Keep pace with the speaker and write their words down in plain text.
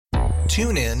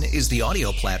TuneIn is the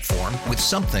audio platform with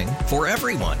something for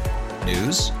everyone.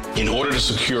 News. In order to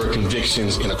secure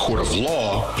convictions in a court of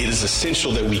law, it is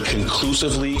essential that we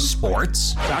conclusively.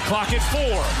 Sports. Shot clock at 4.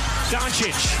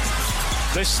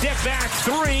 Doncic. The step back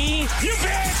 3. You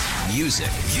bet. Music.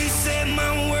 You set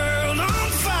my world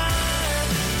on fire.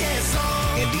 Yes,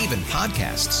 and even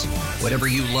podcasts. Whatever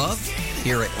you love,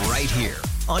 hear it right here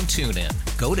on TuneIn.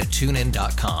 Go to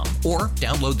TuneIn.com or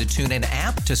download the TuneIn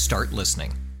app to start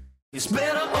listening. It's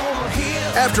better over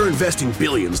here. After investing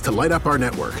billions to light up our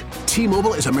network,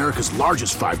 T-Mobile is America's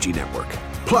largest 5G network.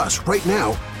 Plus, right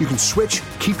now, you can switch,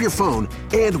 keep your phone,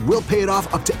 and we'll pay it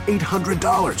off up to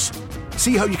 $800.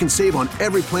 See how you can save on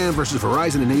every plan versus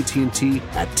Verizon and AT&T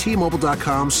at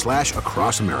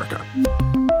T-Mobile.com/across-America.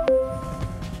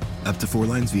 Up to 4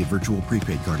 lines via virtual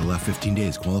prepaid card. Allow 15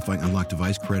 days. Qualifying unlocked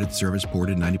device credit service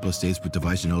ported 90-plus states with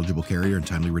device and eligible carrier and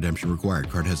timely redemption required.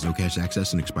 Card has no cash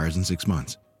access and expires in 6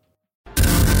 months.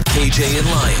 KJ and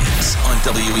Lyons on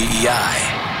WEEI.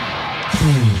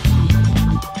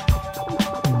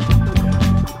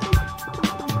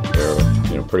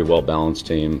 They're pretty well balanced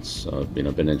teams.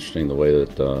 Been interesting the way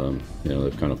that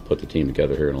they've kind of put the team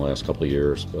together here in the last couple of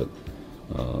years. But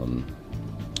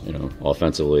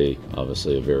offensively,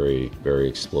 obviously a very, very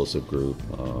explosive group.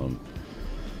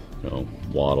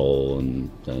 Waddle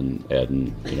and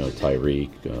adding Tyreek,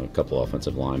 a couple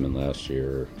offensive linemen last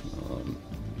year.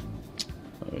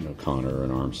 Connor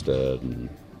and Armstead and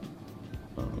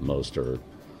Mostert,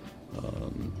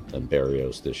 and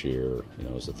Barrios this year,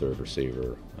 as the third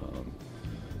receiver.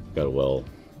 Got a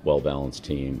well-balanced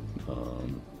team.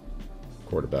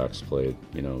 Quarterbacks played,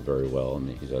 very well. I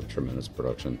mean, he's had tremendous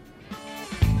production.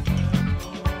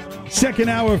 Second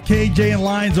hour of KJ and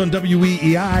Lyons on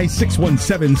WEEI,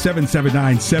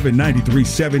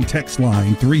 617-779-7937, text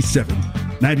line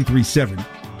 37937.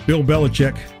 Bill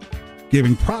Belichick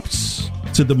giving props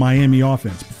to the Miami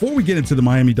offense. Before we get into the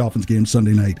Miami Dolphins game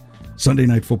Sunday night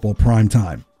football prime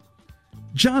time,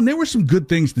 John, there were some good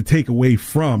things to take away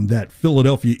from that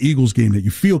Philadelphia Eagles game that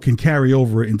you feel can carry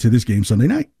over into this game Sunday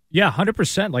night. Yeah,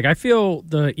 100%. Like, I feel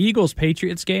the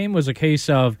Eagles-Patriots game was a case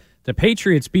of the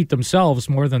Patriots beat themselves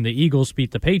more than the Eagles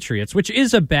beat the Patriots, which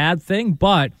is a bad thing,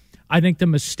 but I think the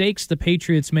mistakes the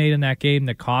Patriots made in that game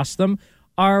that cost them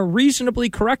are reasonably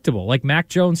correctable. Like Mac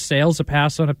Jones sails a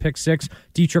pass on a pick six.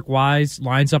 Dietrich Wise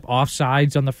lines up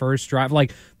offsides on the first drive.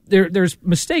 Like, there's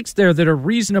mistakes there that are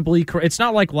reasonably it's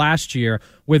not like last year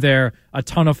where there a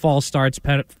ton of false start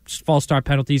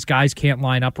penalties. Guys can't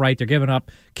line up right. They're giving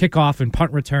up kickoff and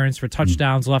punt returns for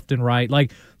touchdowns left and right,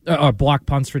 like or block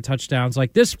punts for touchdowns.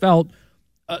 Like, this felt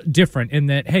different in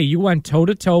that, hey, you went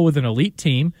toe-to-toe with an elite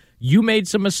team. You made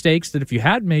some mistakes that if you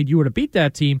had made, you would have beat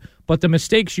that team, but the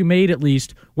mistakes you made at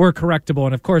least were correctable.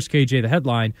 And, of course, KJ, the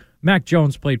headline, Mac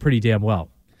Jones played pretty damn well.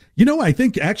 I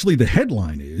think actually the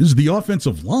headline is the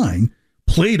offensive line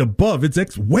played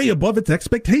way above its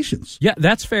expectations. Yeah,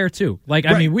 that's fair, too. Like,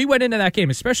 right. I mean, we went into that game,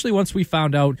 especially once we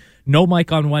found out no Mike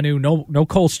Onwenu, no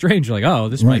Cole Strange. Like, oh,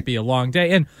 this might be a long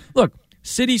day. And, look,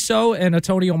 Sidy Sow and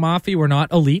Antonio Mafi were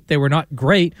not elite. They were not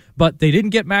great, but they didn't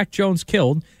get Mac Jones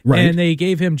killed, and they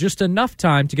gave him just enough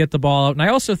time to get the ball out. And I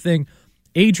also think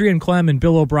Adrian Clem and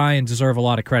Bill O'Brien deserve a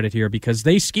lot of credit here because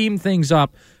they schemed things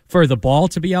up for the ball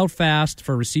to be out fast,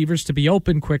 for receivers to be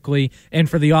open quickly, and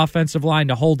for the offensive line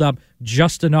to hold up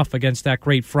just enough against that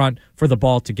great front for the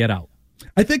ball to get out.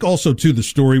 I think also, too, the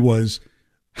story was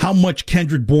how much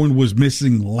Kendrick Bourne was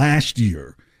missing last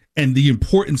year and the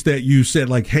importance that you said,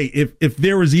 like, hey, if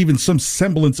there was even some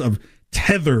semblance of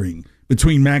tethering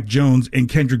between Mac Jones and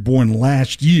Kendrick Bourne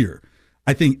last year,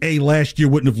 I think, A, last year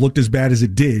wouldn't have looked as bad as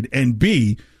it did, and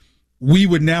B, we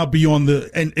would now be on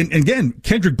the and again,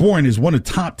 Kendrick Bourne is one of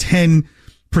top 10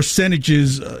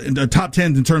 percentages, top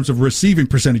 10 in terms of receiving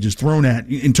percentages thrown at,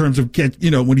 in terms of,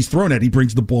 when he's thrown at, he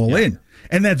brings the ball in.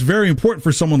 And that's very important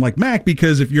for someone like Mac,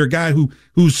 because if you're a guy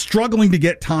who's struggling to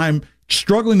get time,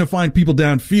 struggling to find people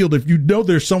downfield, if you know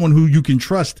there's someone who you can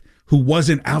trust who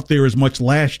wasn't out there as much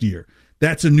last year,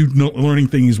 that's a new learning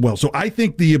thing as well. So I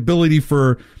think the ability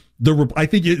for I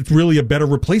think it's really a better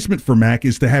replacement for Mac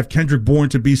is to have Kendrick Bourne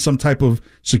to be some type of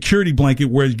security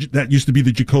blanket, where that used to be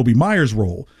the Jacoby Myers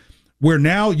role, where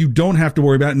now you don't have to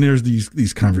worry about, and there's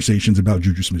these conversations about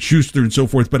Juju Smith-Schuster and so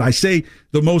forth, but I say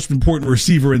the most important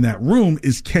receiver in that room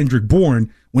is Kendrick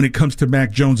Bourne when it comes to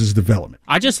Mac Jones's development.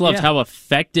 I just loved how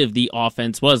effective the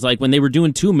offense was. Like, when they were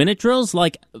doing 2-minute drills,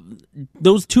 like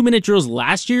those 2-minute drills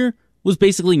last year was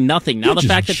basically nothing. Now the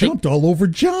fact that jumped all over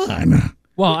John.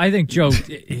 Well, I think, Joe,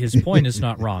 his point is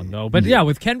not wrong, though. But, yeah,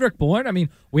 with Kendrick Bourne, I mean,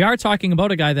 we are talking about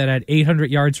a guy that had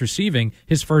 800 yards receiving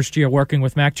his first year working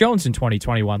with Mac Jones in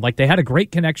 2021. Like, they had a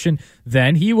great connection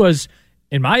then. He was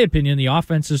in my opinion, the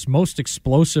offense's most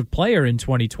explosive player in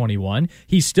 2021.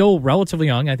 He's still relatively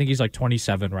young. I think he's like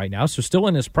 27 right now, so still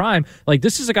in his prime. Like,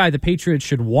 this is a guy the Patriots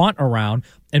should want around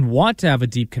and want to have a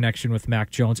deep connection with Mac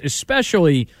Jones,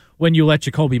 especially when you let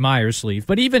Jacoby Myers leave.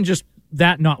 But even just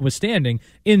that notwithstanding,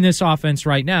 in this offense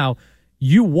right now,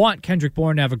 you want Kendrick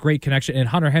Bourne to have a great connection, and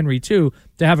Hunter Henry, too,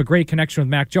 to have a great connection with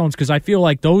Mac Jones, because I feel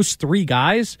like those three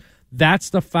guys,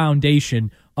 that's the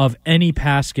foundation of any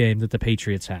pass game that the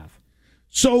Patriots have.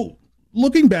 So,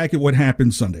 looking back at what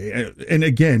happened Sunday, and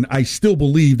again, I still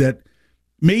believe that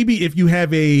maybe if you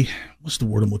have what's the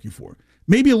word I'm looking for?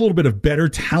 Maybe a little bit of better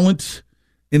talent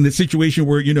in the situation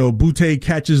where, Boutte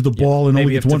catches the ball and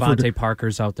only gets one for Devontae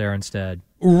Parker's out there instead.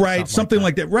 Right, something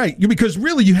like that. Right. Because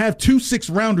really you have 2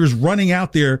 6-rounders running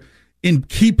out there in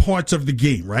key parts of the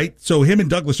game, right? So him and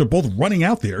Douglas are both running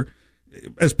out there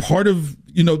as part of,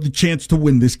 the chance to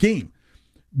win this game.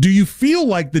 Do you feel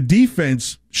like the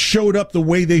defense showed up the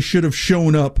way they should have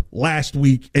shown up last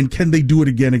week, and can they do it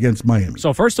again against Miami?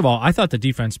 So, first of all, I thought the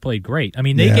defense played great. I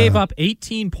mean, they gave up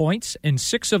 18 points, and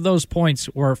 6 of those points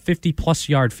were 50-plus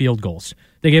yard field goals.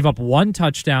 They gave up 1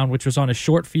 touchdown, which was on a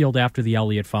short field after the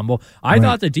Elliott fumble. I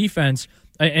thought the defense,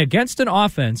 against an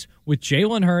offense with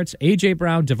Jalen Hurts, A.J.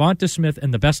 Brown, Devonta Smith,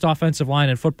 and the best offensive line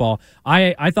in football,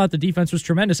 I thought the defense was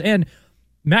tremendous. And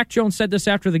Mac Jones said this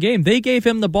after the game. They gave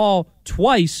him the ball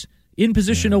twice in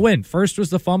position to win. First was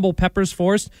the fumble Peppers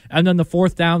forced, and then the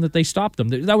 4th down that they stopped them.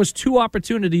 That was 2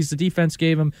 opportunities the defense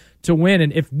gave him to win.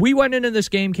 And if we went into this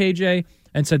game, KJ,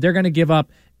 and said they're going to give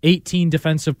up 18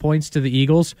 defensive points to the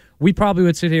Eagles, we probably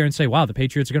would sit here and say, wow, the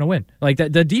Patriots are going to win. Like,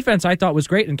 the defense I thought was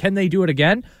great, and can they do it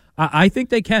again? I think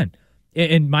they can.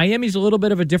 And Miami's a little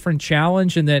bit of a different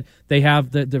challenge in that they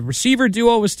have the receiver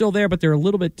duo was still there, but they're a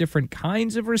little bit different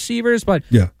kinds of receivers. But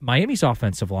Miami's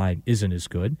offensive line isn't as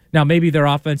good. Now, maybe their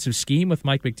offensive scheme with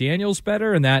Mike McDaniel's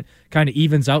better, and that kind of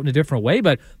evens out in a different way.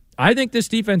 But I think this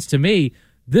defense, to me,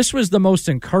 this was the most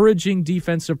encouraging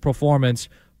defensive performance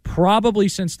probably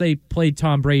since they played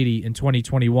Tom Brady in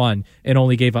 2021 and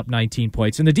only gave up 19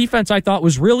 points. And the defense I thought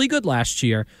was really good last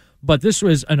year, but this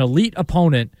was an elite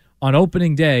opponent on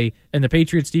opening day, and the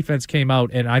Patriots defense came out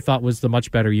and I thought was the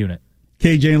much better unit.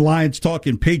 KJ and Lyons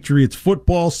talking Patriots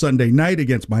football Sunday night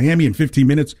against Miami in 15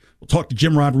 minutes. We'll talk to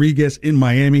Jim Rodriguez in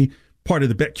Miami, part of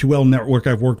the BetQL network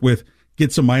I've worked with,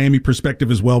 get some Miami perspective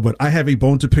as well. But I have a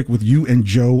bone to pick with you and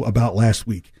Joe about last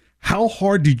week. How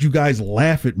hard did you guys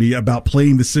laugh at me about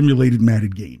playing the simulated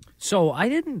Madden game? So I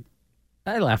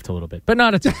laughed a little bit, but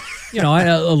not a ton.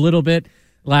 A little bit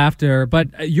laughter.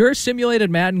 But your simulated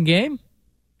Madden game,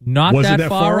 not that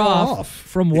far off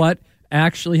from what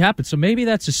actually happened. So maybe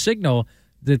that's a signal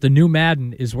that the new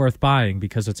Madden is worth buying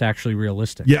because it's actually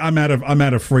realistic. Yeah, I'm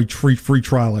out of free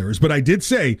trial errors. But I did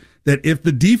say that if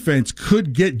the defense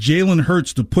could get Jalen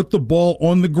Hurts to put the ball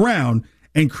on the ground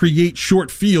and create short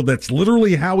field, that's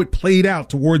literally how it played out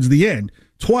towards the end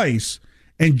twice,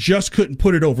 and just couldn't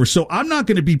put it over. So I'm not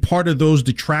going to be part of those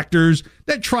detractors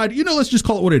that tried, let's just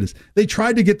call it what it is. They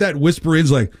tried to get that whisper in,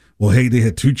 like, well, hey, they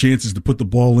had 2 chances to put the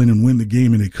ball in and win the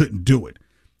game, and they couldn't do it.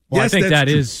 Well, yes, I think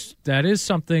that is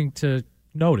something to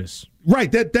notice.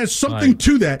 Right, that's something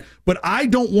to that, but I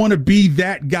don't want to be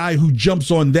that guy who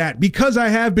jumps on that because I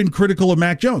have been critical of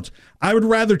Mac Jones. I would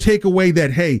rather take away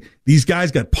that, hey, these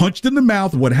guys got punched in the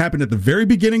mouth. What happened at the very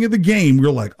beginning of the game,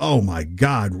 we're like, oh my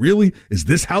God, really? Is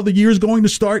this how the year is going to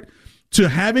start? To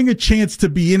having a chance to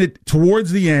be in it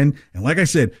towards the end, and like I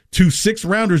said, 2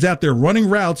 6-rounders out there running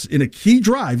routes in a key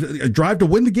drive, a drive to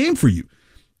win the game for you.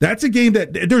 That's a game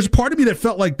that there's a part of me that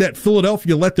felt like that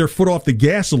Philadelphia let their foot off the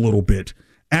gas a little bit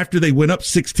after they went up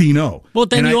 16-0. Well,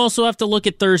 then you also have to look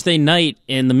at Thursday night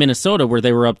in the Minnesota where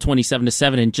they were up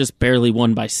 27-7 and just barely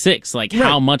won by 6. Like,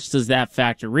 how much does that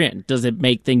factor in? Does it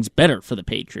make things better for the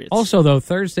Patriots? Also, though,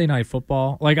 Thursday night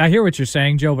football, like, I hear what you're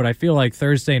saying, Joe, but I feel like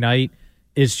Thursday night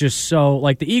is just so,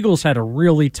 like, the Eagles had a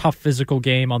really tough physical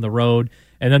game on the road,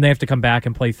 and then they have to come back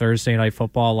and play Thursday night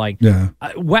football. Like,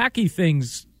 wacky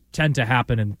things tend to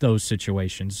happen in those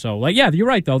situations. So, like, yeah, you're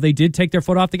right, though. They did take their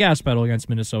foot off the gas pedal against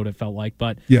Minnesota, it felt like.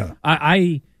 But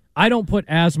I don't put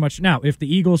as much. Now, if the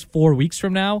Eagles 4 weeks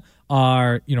from now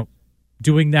are,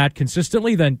 doing that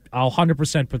consistently, then I'll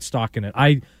 100% put stock in it.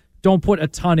 I don't put a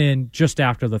ton in just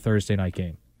after the Thursday night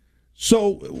game.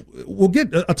 So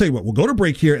I'll tell you what, we'll go to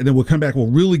break here, and then we'll come back. We'll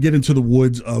really get into the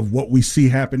woods of what we see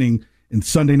happening in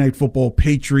Sunday Night Football,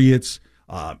 Patriots,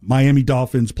 Miami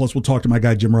Dolphins. Plus, we'll talk to my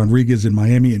guy Jim Rodriguez in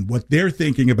Miami and what they're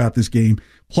thinking about this game.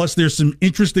 Plus, there's some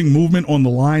interesting movement on the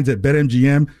lines at Bet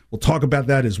MGM. We'll talk about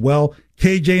that as well.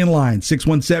 KJ and Lyons,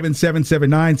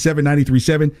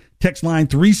 617-779-7937. Text line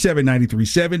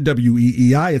 37937,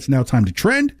 WEEI. It's now time to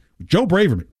trend with Joe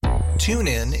Braverman.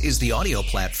 TuneIn is the audio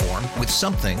platform with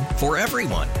something for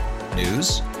everyone.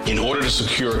 News. In order to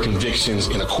secure convictions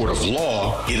in a court of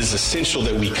law, it is essential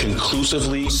that we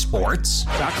conclusively. Sports.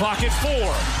 Shot clock at 4.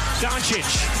 Doncic.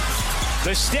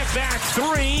 The step back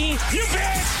 3. You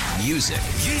bet. Music.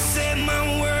 You set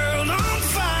my world on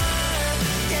fire.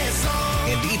 Yes,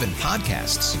 and even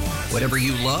podcasts. Whatever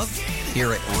you love,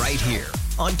 hear it right here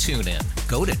on TuneIn.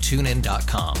 Go to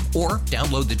TuneIn.com or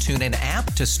download the TuneIn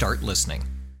app to start listening.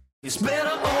 It's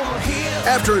better over here.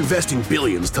 After investing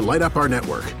billions to light up our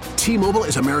network, T-Mobile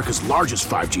is America's largest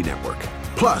 5G network.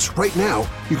 Plus, right now,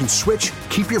 you can switch,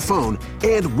 keep your phone,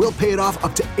 and we'll pay it off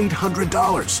up to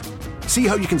 $800. See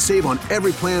how you can save on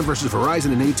every plan versus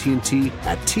Verizon and AT&T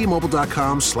at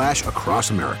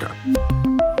T-Mobile.com/across America.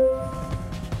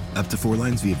 Up to 4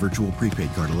 lines via virtual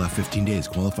prepaid card. Allow 15 days.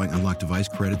 Qualifying unlocked device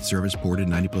credit service ported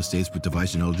 90+ states with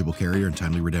device and eligible carrier and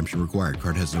timely redemption required.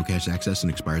 Card has no cash access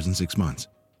and expires in 6 months.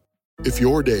 If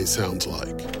your day sounds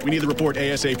like, we need the report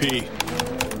ASAP,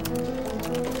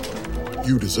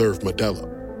 you deserve Modelo.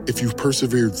 If you've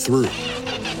persevered through,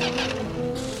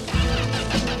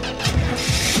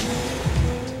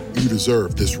 you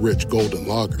deserve this rich golden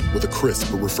lager with a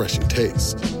crisp but refreshing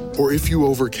taste. Or if you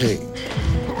overcame, 2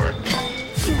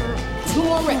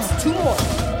 more reps, 2 more.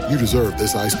 You deserve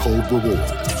this ice cold reward.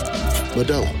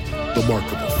 Modelo, the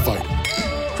Markable Fighter.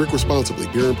 Drink responsibly.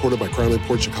 Beer imported by Crown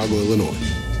Imports, Chicago, Illinois.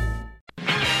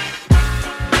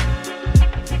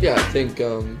 Yeah, I think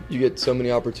you get so many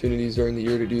opportunities during the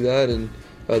year to do that, and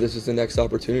this is the next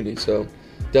opportunity. So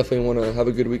definitely want to have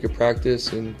a good week of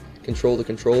practice and control the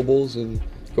controllables and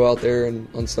go out there and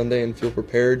on Sunday and feel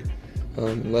prepared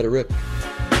and let it rip.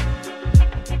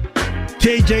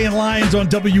 KJ and Lyons on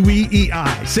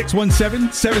WEEI,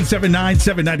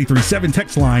 617-779-7937,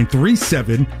 text line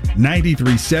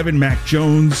 37937. Mac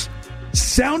Jones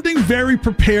sounding very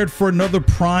prepared for another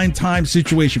primetime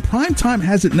situation. Primetime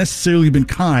hasn't necessarily been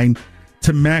kind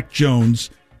to Mac Jones.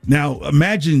 Now,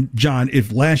 imagine, John,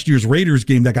 if last year's Raiders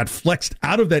game that got flexed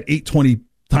out of that 8:20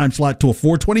 time slot to a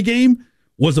 4:20 game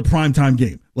was a primetime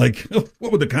game. Like,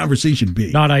 what would the conversation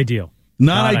be? Not ideal.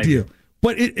 Not ideal.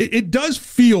 But it does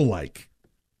feel like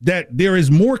that there is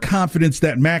more confidence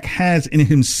that Mac has in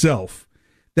himself,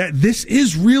 that this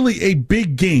is really a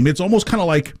big game. It's almost kind of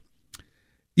like,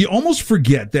 you almost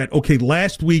forget that, okay,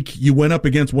 last week you went up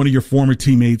against one of your former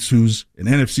teammates who's an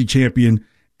NFC champion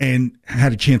and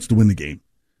had a chance to win the game.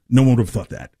 No one would have thought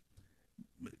that.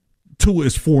 Tua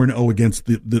is 4-0 against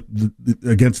the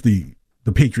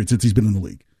Patriots since he's been in the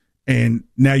league. And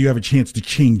now you have a chance to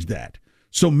change that.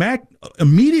 So Mac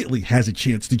immediately has a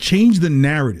chance to change the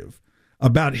narrative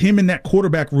about him in that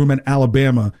quarterback room at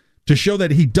Alabama to show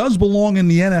that he does belong in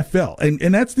the NFL.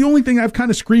 And that's the only thing I've kind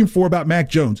of screamed for about Mac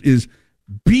Jones is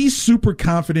be super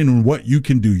confident in what you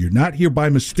can do. You're not here by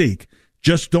mistake.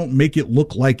 Just don't make it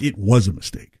look like it was a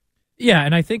mistake. Yeah,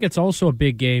 and I think it's also a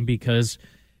big game because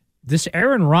this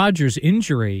Aaron Rodgers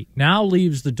injury now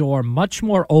leaves the door much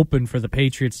more open for the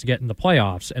Patriots to get in the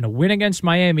playoffs. And a win against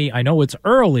Miami, I know it's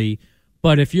early,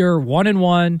 but if you're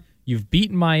 1-1, you've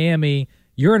beaten Miami,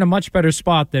 you're in a much better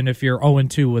spot than if you're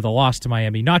 0-2 with a loss to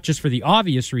Miami, not just for the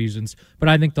obvious reasons, but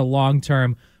I think the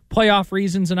long-term playoff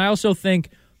reasons. And I also think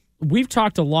we've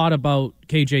talked a lot about,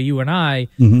 KJ, you and I,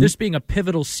 this being a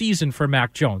pivotal season for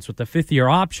Mac Jones with the fifth-year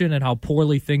option and how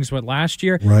poorly things went last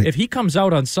year. Right. If he comes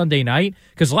out on Sunday night,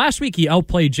 because last week he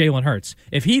outplayed Jalen Hurts,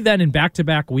 if he then in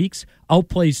back-to-back weeks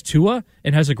outplays Tua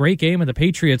and has a great game and the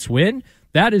Patriots win,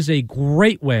 that is a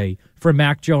great way for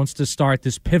Mac Jones to start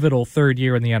this pivotal third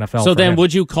year in the NFL. So then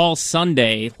would you call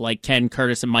Sunday, like Ken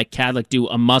Curtis and Mike Cadlick do,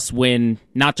 a must-win,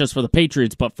 not just for the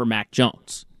Patriots, but for Mac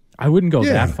Jones? I wouldn't go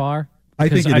that far. I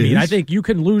think I think you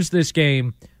can lose this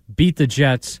game, beat the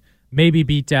Jets, maybe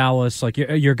beat Dallas. Like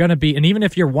you're going to beat, and even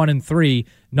if you're 1-3,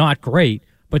 not great,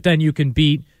 but then you can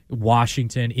beat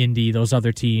Washington, Indy, those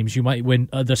other teams. You might win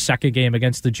the second game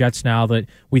against the Jets now that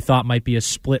we thought might be a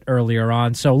split earlier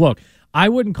on. So look, I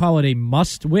wouldn't call it a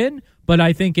must-win, but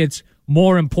I think it's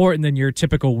more important than your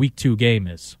typical Week 2 game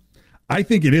is. I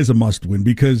think it is a must-win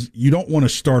because you don't want to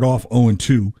start off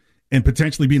 0-2 and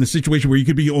potentially be in a situation where you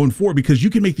could be 0-4 because you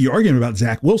can make the argument about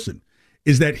Zach Wilson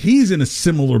is that he's in a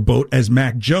similar boat as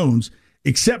Mac Jones,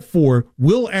 except for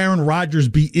will Aaron Rodgers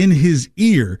be in his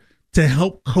ear to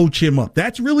help coach him up?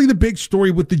 That's really the big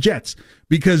story with the Jets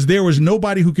because there was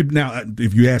nobody who could. Now,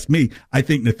 if you ask me, I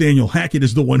think Nathaniel Hackett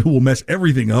is the one who will mess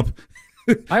everything up.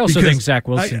 I also think Zach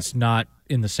Wilson's not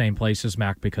in the same place as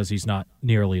Mac because he's not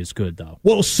nearly as good, though.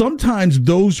 Well, sometimes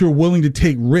those who are willing to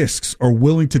take risks are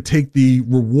willing to take the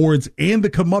rewards and the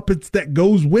comeuppance that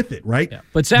goes with it, right? Yeah.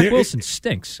 But Zach Wilson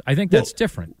stinks. I think that's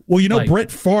different. Well, Brett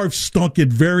Favre stunk it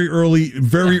very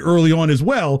early on as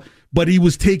well, but he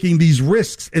was taking these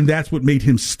risks, and that's what made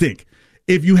him stink.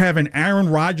 If you have an Aaron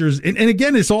Rodgers, and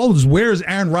again, it's all is where's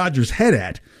Aaron Rodgers' head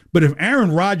at? But if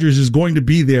Aaron Rodgers is going to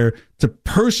be there to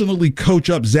personally coach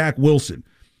up Zach Wilson,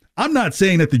 I'm not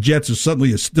saying that the Jets are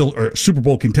suddenly still a Super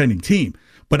Bowl contending team,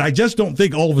 but I just don't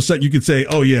think all of a sudden you could say,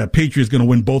 oh, yeah, Patriots going to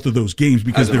win both of those games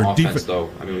because they're defense. Though,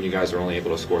 I mean, when you guys are only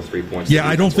able to score 3 points. Yeah,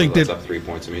 I don't think that. Up 3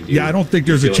 points. I mean, I don't think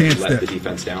there's a chance that the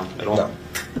defense down at all.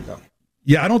 No.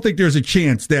 Yeah, I don't think there's a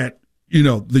chance that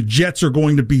the Jets are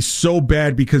going to be so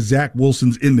bad because Zach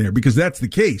Wilson's in there, because that's the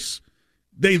case.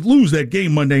 They lose that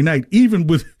game Monday night, even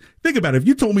with. Think about it. If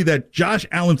you told me that Josh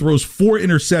Allen throws 4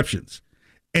 interceptions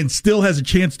and still has a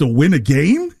chance to win a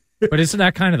game. But isn't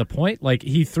that kind of the point? Like,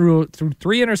 he threw 3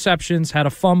 interceptions, had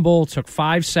a fumble, took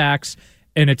 5 sacks,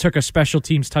 and it took a special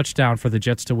teams touchdown for the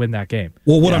Jets to win that game.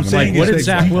 Well, what I'm saying what is did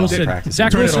Zach Wilson?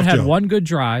 Zach Wilson had one good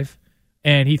drive,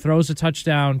 and he throws a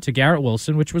touchdown to Garrett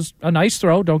Wilson, which was a nice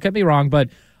throw. Don't get me wrong, but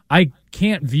I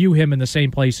can't view him in the same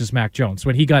place as Mac Jones.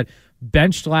 When he got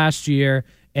benched last year,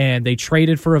 and they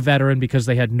traded for a veteran because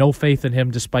they had no faith in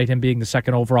him despite him being the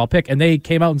 2nd overall pick. And they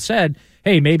came out and said,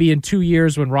 hey, maybe in 2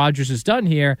 years when Rodgers is done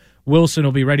here, Wilson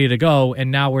will be ready to go. And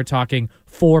now we're talking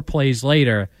 4 plays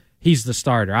later, he's the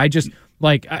starter. I just,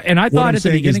 and I thought at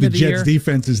the beginning of the year. Jets'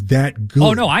 defense is that good.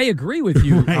 Oh, no, I agree with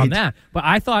you right. on that. But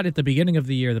I thought at the beginning of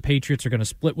the year the Patriots are going to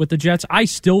split with the Jets. I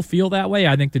still feel that way.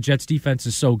 I think the Jets' defense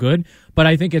is so good. But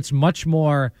I think it's much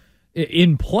more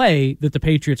in play that the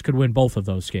Patriots could win both of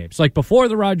those games. Like before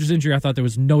the Rodgers injury, I thought there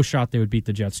was no shot they would beat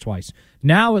the Jets twice.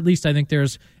 Now, at least, I think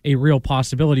there's a real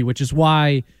possibility, which is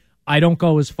why I don't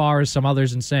go as far as some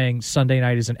others in saying Sunday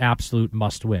night is an absolute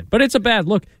must-win. But it's a bad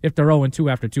look if they're 0-2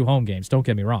 after 2 home games. Don't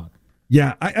get me wrong.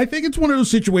 Yeah, I think it's one of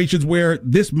those situations where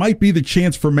this might be the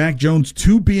chance for Mac Jones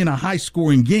to be in a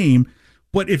high-scoring game.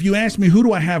 But if you ask me, who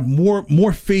do I have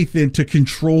more faith in to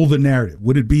control the narrative?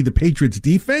 Would it be the Patriots'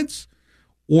 defense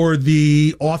or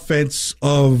the offense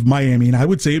of Miami? And I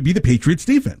would say it'd be the Patriots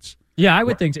defense. Yeah, I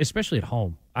would think, especially at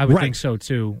home. I would think so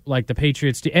too. Like the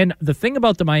Patriots. And the thing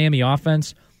about the Miami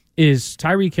offense is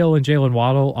Tyreek Hill and Jalen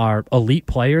Waddle are elite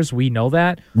players. We know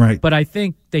that. Right. But I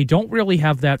think they don't really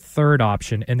have that third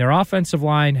option, and their offensive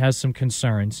line has some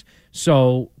concerns.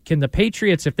 So can the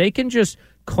Patriots, if they can just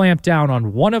clamp down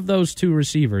on one of those 2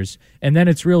 receivers, and then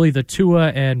it's really the Tua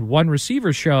and 1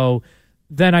 receiver show,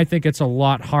 then I think it's a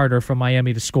lot harder for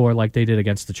Miami to score like they did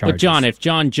against the Chargers. But, John, if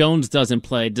John Jones doesn't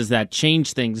play, does that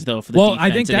change things, though, for the defense?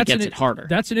 I think it gets it harder.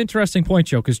 That's an interesting point,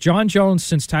 Joe, because John Jones,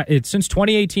 since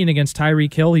 2018 against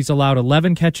Tyreek Hill, he's allowed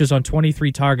 11 catches on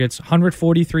 23 targets,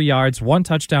 143 yards, 1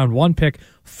 touchdown, 1 pick,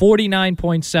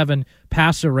 49.7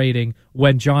 passer rating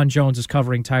when John Jones is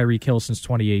covering Tyreek Hill since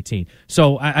 2018.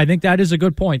 So I think that is a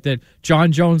good point, that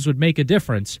John Jones would make a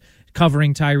difference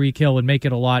covering Tyreek Hill and make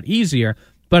it a lot easier.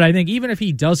 But I think even if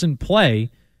he doesn't play,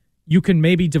 you can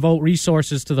maybe devote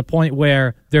resources to the point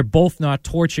where they're both not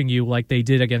torching you like they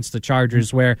did against the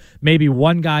Chargers, where maybe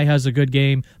one guy has a good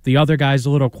game, the other guy's a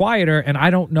little quieter, and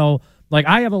I don't know. Like,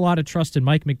 I have a lot of trust in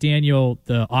Mike McDaniel,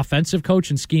 the offensive coach,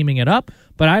 and scheming it up,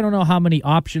 but I don't know how many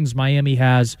options Miami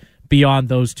has beyond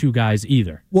those 2 guys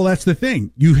either. Well, that's the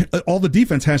thing. All the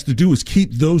defense has to do is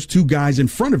keep those 2 guys in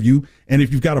front of you, and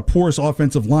if you've got a porous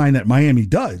offensive line that Miami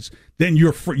does, then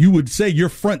you would say your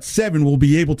front 7 will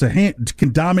be able to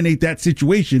can dominate that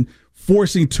situation,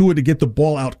 forcing Tua to get the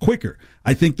ball out quicker.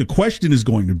 I think the question is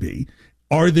going to be,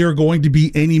 are there going to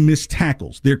be any missed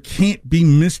tackles? There can't be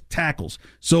missed tackles.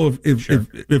 So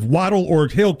if Waddle or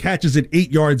Hill catches it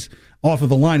 8 yards off of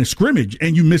the line of scrimmage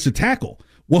and you miss a tackle,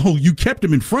 well, you kept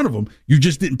him in front of him. You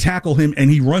just didn't tackle him,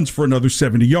 and he runs for another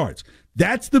 70 yards.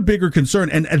 That's the bigger concern,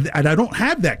 and I don't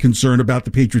have that concern about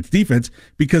the Patriots defense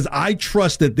because I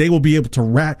trust that they will be able to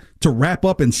wrap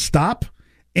up and stop,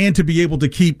 and to be able to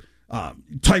keep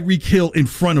Tyreek Hill in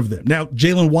front of them. Now,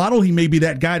 Jalen Waddle, he may be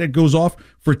that guy that goes off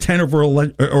for 10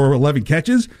 or 11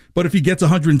 catches, but if he gets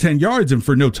 110 yards and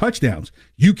for no touchdowns,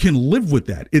 you can live with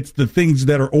that. It's the things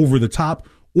that are over the top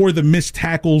or the missed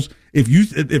tackles.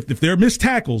 If they're missed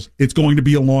tackles, it's going to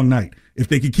be a long night. If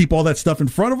they can keep all that stuff in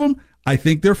front of them, I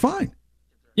think they're fine.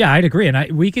 Yeah, I'd agree.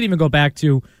 And we could even go back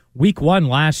to week 1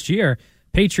 last year.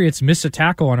 Patriots miss a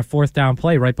tackle on a 4th down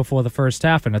play right before the first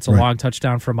half, and it's a long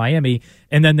touchdown for Miami.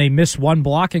 And then they miss 1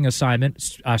 blocking assignment,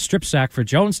 strip sack for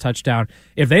Jones touchdown.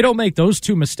 If they don't make those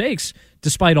 2 mistakes,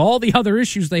 despite all the other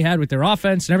issues they had with their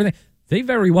offense and everything, they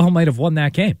very well might have won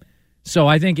that game. So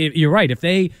I think you're right. If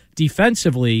they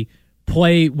defensively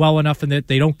play well enough and that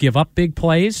they don't give up big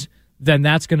plays, then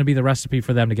that's going to be the recipe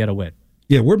for them to get a win.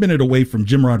 Yeah, we're a minute away from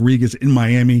Jim Rodriguez in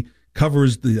Miami,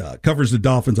 covers the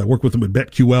Dolphins. I work with him at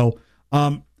BetQL.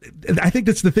 I think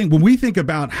that's the thing. When we think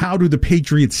about how do the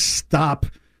Patriots stop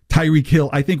Tyreek Hill,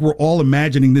 I think we're all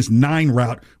imagining this 9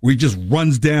 route where he just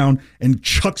runs down and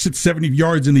chucks it 70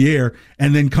 yards in the air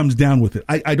and then comes down with it.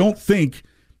 I don't think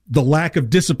the lack of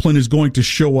discipline is going to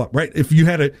show up, right? If you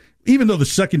had even though the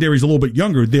secondary is a little bit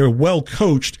younger, they're well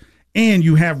coached, and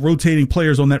you have rotating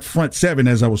players on that front 7,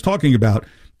 as I was talking about,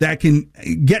 that can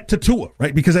get to Tua,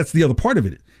 right? Because that's the other part of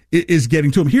it, is getting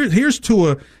to him. Here's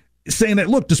Tua saying that,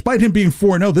 look, despite him being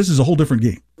 4-0, this is a whole different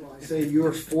game. I say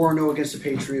you're 4-0 against the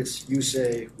Patriots. You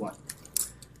say what?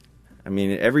 I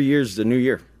mean, every year's a new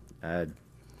year. 4-0,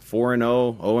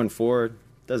 0-4,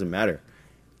 doesn't matter.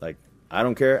 Like, I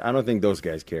don't care. I don't think those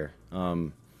guys care.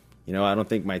 I don't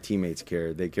think my teammates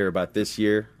care. They care about this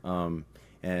year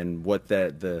and what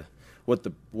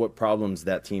problems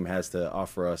that team has to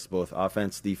offer us, both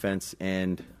offense, defense,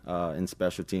 and in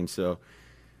special teams. So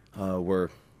we're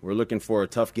looking for a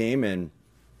tough game, and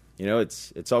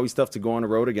it's always tough to go on the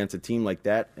road against a team like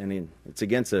that. I mean, it's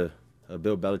against a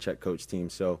Bill Belichick coach team,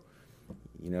 so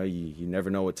you never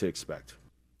know what to expect.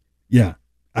 Yeah,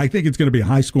 I think it's going to be a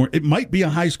high scoring. It might be a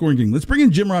high scoring game. Let's bring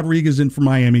in Jim Rodriguez in from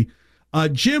Miami.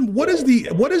 Jim, what is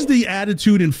the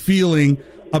attitude and feeling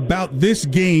about this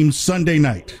game Sunday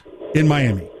night in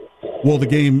Miami? Well, the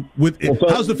game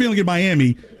how's the feeling in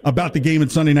Miami about the game on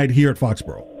Sunday night here at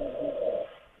Foxborough?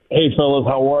 Hey, fellas,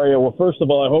 how are you? Well, first of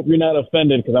all, I hope you're not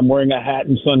offended because I'm wearing a hat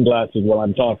and sunglasses while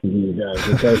I'm talking to you guys.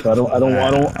 Okay, so I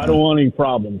don't want any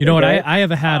problems. You know okay? what? I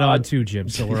have a hat on too, Jim.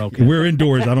 So we're okay. We're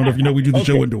indoors. I don't know if you know we do the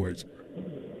show indoors.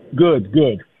 Good.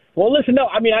 Well, listen, no,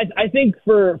 I mean, I think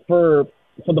for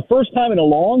the first time in a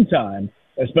long time,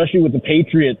 especially with the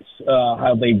Patriots,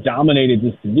 how they've dominated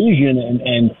this division,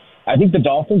 and I think the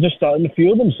Dolphins are starting to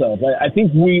feel themselves. I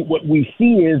think what we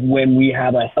see is when we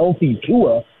have a healthy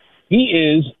Tua, he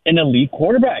is an elite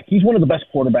quarterback. He's one of the best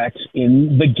quarterbacks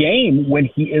in the game when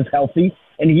he is healthy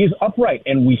and he is upright.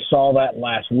 And we saw that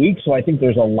last week. So I think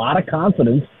there's a lot of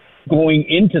confidence going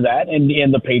into that. And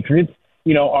the Patriots,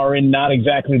 are in not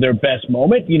exactly their best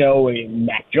moment.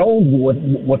 Mac Jones,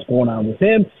 what's going on with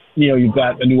him? You've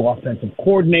got a new offensive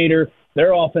coordinator.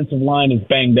 Their offensive line is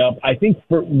banged up. I think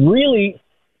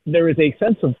there is a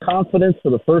sense of confidence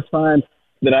for the first time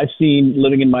that I've seen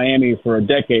living in Miami for a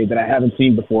decade that I haven't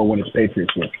seen before when it's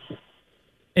Patriots win.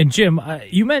 And Jim,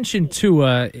 you mentioned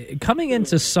Tua coming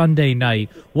into Sunday night.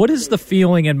 What is the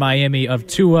feeling in Miami of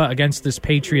Tua against this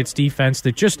Patriots defense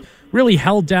that just really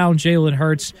held down Jalen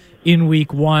Hurts in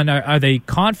Week 1? Are they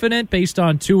confident based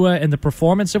on Tua and the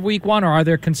performance of Week 1, or are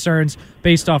there concerns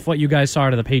based off what you guys saw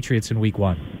out of the Patriots in Week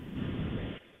 1?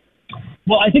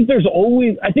 Well, I think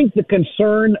the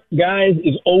concern, guys,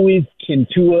 is always, can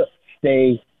Tua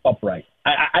stay upright?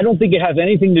 I don't think it has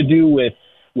anything to do with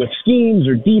schemes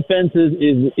or defenses.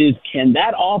 Is can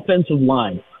that offensive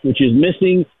line, which is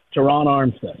missing Teron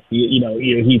Armstead,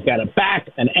 he's got a back,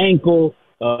 an ankle,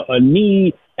 a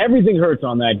knee, everything hurts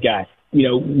on that guy.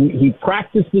 He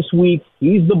practiced this week.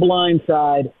 He's the blind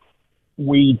side.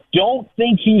 We don't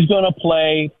think he's going to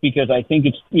play because I think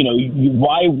it's,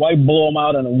 why blow him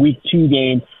out on a Week 2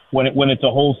 game when it's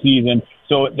a whole season?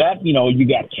 So that, you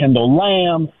got Kendall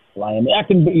Lamb, Liam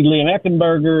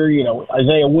Eckenberger,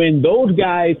 Isaiah Wynn. Those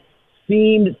guys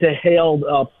seemed to held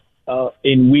up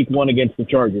in Week 1 against the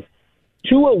Chargers.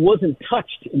 Tua wasn't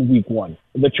touched in Week 1.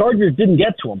 The Chargers didn't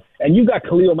get to him. And you got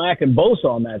Khalil Mack and Bosa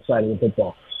on that side of the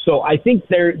football. So I think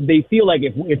they feel like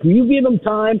if you give him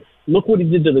time, look what he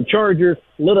did to the Chargers,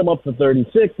 lit him up for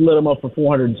 36, lit him up for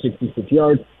 466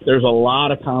 yards. There's a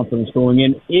lot of confidence going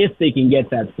in if they can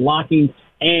get that blocking,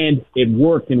 and it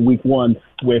worked in Week 1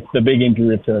 with the big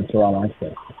injury to Teron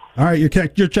Armstead. All right, you're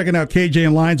checking out KJ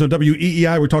and Lyons on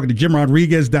WEEI. We're talking to Jim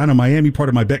Rodriguez down in Miami, part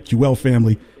of my BetQL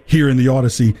family here in the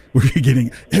Odyssey. We're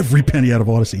getting every penny out of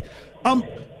Odyssey.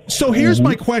 So here's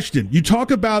my question. You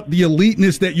talk about the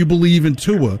eliteness that you believe in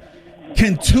Tua.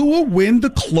 Can Tua win the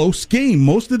close game?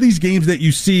 Most of these games that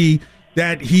you see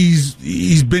that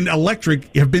he's been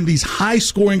electric have been these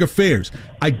high-scoring affairs.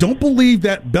 I don't believe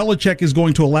that Belichick is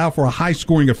going to allow for a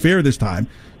high-scoring affair this time.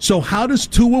 So how does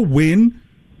Tua win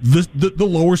the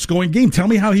lower-scoring game? Tell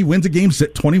me how he wins a game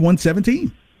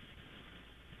 21-17.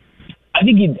 I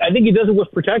think he does it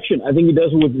with protection. I think he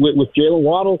does it with Jalen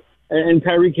Waddle and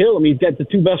Tyreek Hill. I mean, he's got the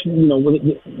two best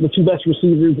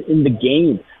receivers in the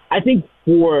game. I think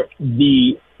for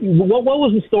what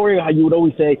was the story? How you would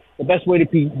always say the best way to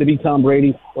beat Tom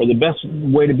Brady, or the best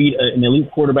way to beat an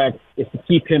elite quarterback, is to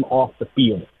keep him off the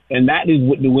field. and that is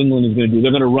what New England is going to do.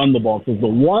 They're going to run the ball, because the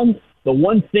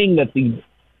one thing that the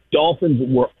Dolphins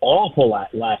were awful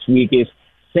at last week is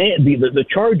the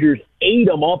Chargers ate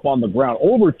them up on the ground.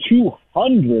 Over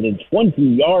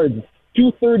 220 yards,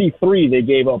 233 they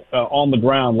gave up on the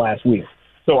ground last week.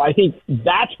 So I think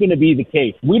that's going to be the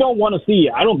case. We don't want to see,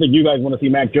 I don't think you guys want to see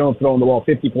Mac Jones throwing the ball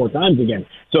 54 times again.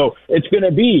 So it's going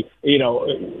to be,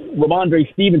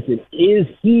 Ramondre Stevenson. Is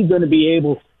he going to be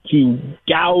able to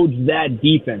gouge that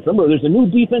defense? Remember, there's a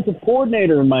new defensive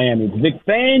coordinator in Miami, Vic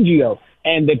Fangio,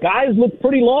 and the guys look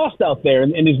pretty lost out there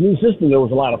in his new system. There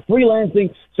was a lot of freelancing.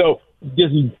 So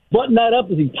does he button that up?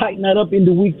 Does he tighten that up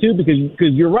into week 2? Because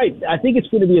you're right. I think it's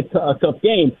going to be a tough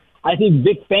game. I think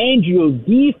Vic Fangio's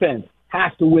defense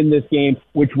has to win this game,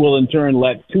 which will in turn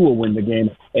let Tua win the game,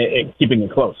 keeping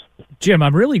it close. Jim,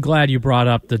 I'm really glad you brought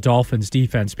up the Dolphins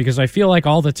defense, because I feel like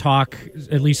all the talk,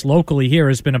 at least locally here,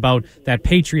 has been about that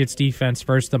Patriots defense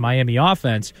versus the Miami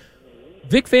offense.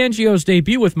 Vic Fangio's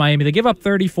debut with Miami, they give up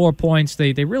 34 points.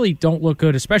 They really don't look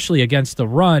good, especially against the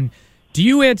run. Do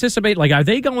you anticipate, are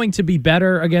they going to be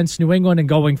better against New England and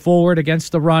going forward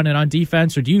against the run and on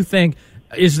defense, or do you think,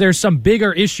 is there some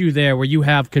bigger issue there where you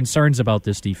have concerns about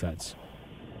this defense?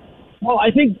 Well,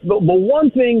 I think the one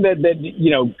thing that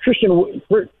Christian,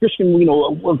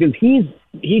 because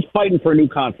he's fighting for a new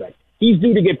contract. He's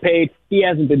due to get paid. He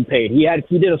hasn't been paid. He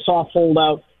did a soft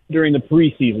holdout during the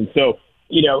preseason. So,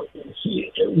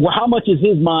 how much is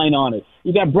his mind on it?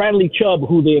 You got Bradley Chubb,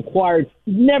 who they acquired,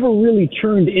 never really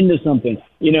turned into something.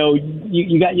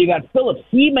 You got Phillips.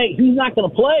 He's not going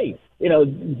to play.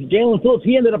 Jalen Phillips,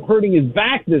 he ended up hurting his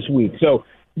back this week. So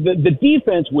the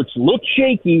defense, which looked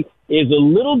shaky, is a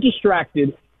little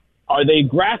distracted. Are they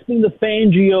grasping the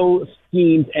Fangio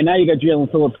schemes? And now you got Jalen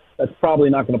Phillips that's probably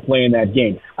not going to play in that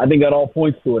game. I think that all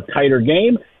points to a tighter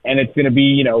game, and it's going to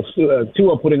be,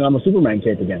 Tua putting on the Superman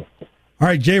cape again. All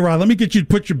right, J-Rod, let me get you to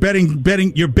put your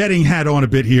betting hat on a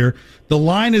bit here. The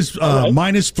line is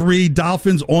 -3,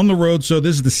 Dolphins on the road, so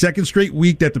this is the second straight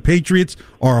week that the Patriots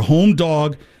are a home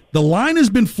dog. The line has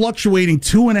been fluctuating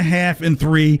 2.5 and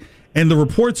 3, and the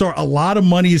reports are a lot of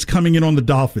money is coming in on the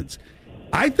Dolphins.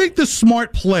 I think the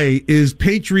smart play is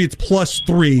Patriots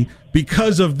 +3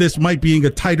 because of this might being a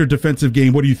tighter defensive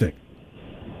game. What do you think?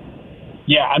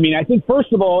 Yeah, I think,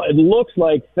 first of all, it looks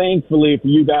like, thankfully for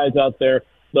you guys out there,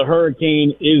 the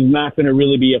hurricane is not going to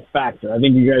really be a factor. I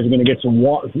think you guys are going to get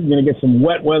some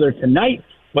wet weather tonight,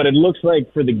 but it looks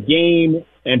like for the game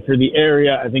and for the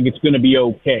area, I think it's going to be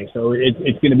okay. So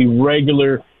it's going to be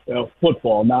regular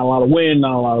football, not a lot of wind,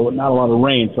 not a lot of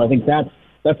rain. So I think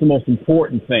that's the most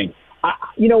important thing.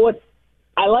 You know what?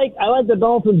 I like the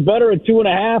Dolphins better at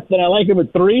 2.5 than I like them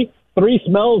at 3. 3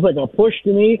 smells like a push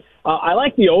to me. I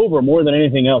like the over more than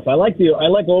anything else. I like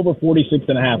over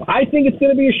 46.5. I think it's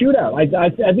going to be a shootout. I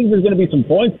think there's going to be some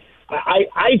points.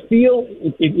 I feel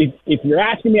if you're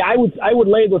asking me, I would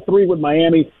lay the 3 with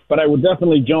Miami, but I would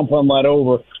definitely jump on that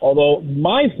over. Although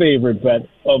my favorite bet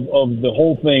of the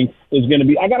whole thing is going to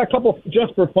be, I got a couple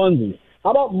just for funsies.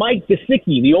 How about Mike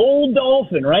Gesicki, the old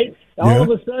Dolphin, right? All of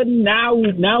a sudden, now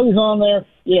he's on there.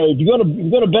 If you go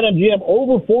to Bet MGM,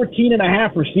 over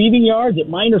 14.5 receiving yards at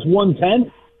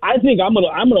 -110. I think I'm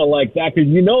gonna like that,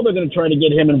 because they're gonna try to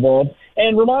get him involved.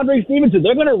 And Ramondre Stevenson,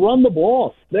 they're gonna run the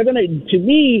ball. To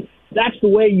me, that's the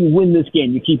way you win this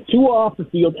game. You keep Tua off the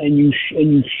field, and you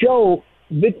show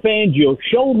Vic Fangio,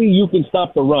 show me you can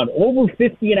stop the run. Over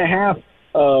 50.5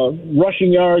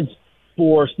 rushing yards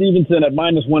for Stevenson at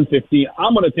 -115.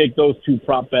 I'm going to take those 2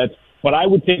 prop bets, but I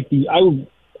would take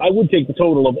the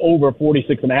total of over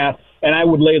 46.5, and I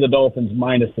would lay the Dolphins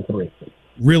 -3.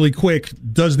 Really quick,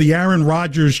 does the Aaron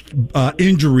Rodgers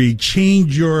injury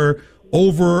change your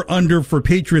over/under for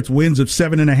Patriots wins of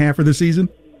 7.5 for the season?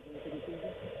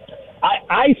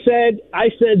 I said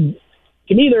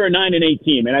to me they're a 9-8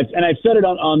 team, and I've said it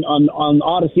on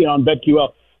Odyssey and on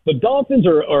BetQL. The Dolphins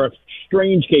are a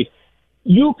strange case.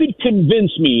 You could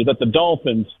convince me that the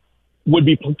Dolphins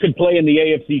could play in the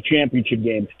AFC Championship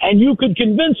game, and you could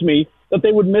convince me that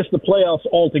they would miss the playoffs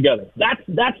altogether.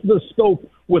 That's the scope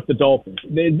with the Dolphins.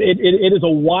 It is a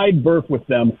wide berth with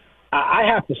them. I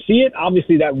have to see it.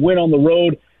 Obviously, that win on the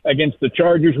road against the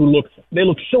Chargers, they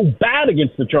looked so bad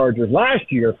against the Chargers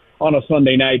last year on a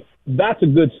Sunday night. That's a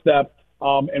good step,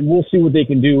 and we'll see what they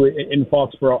can do in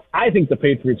Foxborough. I think the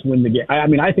Patriots win the game.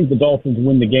 I think the Dolphins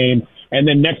win the game. And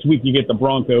then next week you get the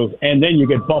Broncos, and then you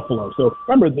get Buffalo. So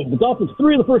remember, the Dolphins,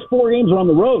 3 of the first 4 games are on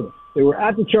the road. They were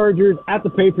at the Chargers, at the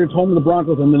Patriots, home to the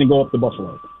Broncos, and then they go up to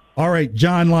Buffalo. All right,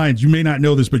 John Lyons, you may not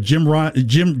know this, but Jim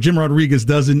Rodriguez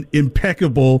does an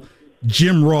impeccable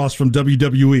Jim Ross from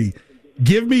WWE.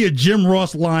 Give me a Jim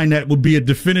Ross line that would be a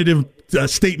definitive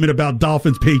statement about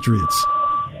Dolphins Patriots.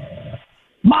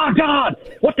 My God,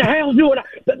 what the hell's doing?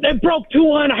 They broke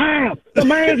 2.5. The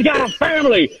man's got a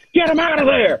family. Get him out of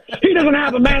there. He doesn't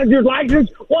have a manager's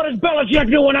license. What is Belichick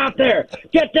doing out there?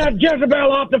 Get that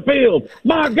Jezebel off the field.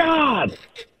 My God.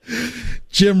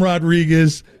 Jim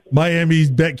Rodriguez,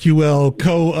 Miami's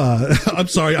BetQL I'm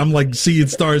sorry, I'm like seeing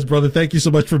stars, brother. Thank you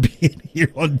so much for being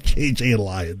here on KJ and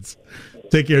Lyons.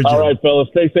 Take care, Jim. All right, fellas.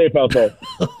 Stay safe out there.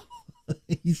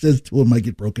 He says Tua might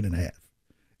get broken in half.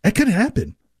 That could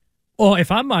happen. Well,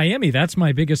 if I'm Miami, that's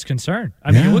my biggest concern.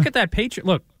 I mean, look at that Patriot.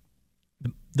 Look,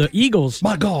 the Eagles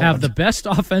have the best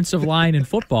offensive line in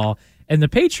football, and the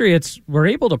Patriots were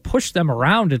able to push them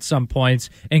around at some points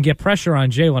and get pressure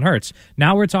on Jalen Hurts.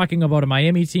 Now we're talking about a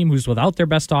Miami team who's without their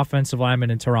best offensive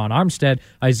lineman in Teron Armstead.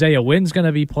 Isaiah Wynn's going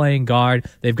to be playing guard.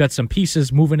 They've got some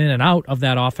pieces moving in and out of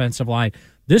that offensive line.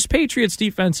 This Patriots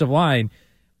defensive line,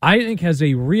 I think, has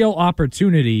a real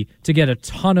opportunity to get a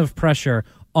ton of pressure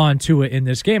on Tua in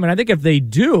this game. And I think if they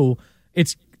do,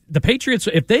 it's the Patriots,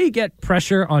 if they get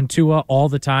pressure on Tua all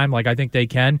the time, like I think they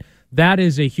can, that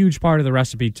is a huge part of the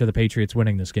recipe to the Patriots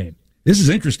winning this game. This is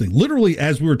interesting. Literally,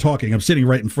 as we were talking, I'm sitting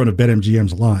right in front of Bet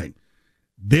MGM's line.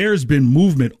 There's been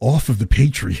movement off of the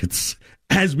Patriots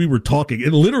as we were talking.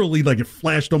 It literally, like, it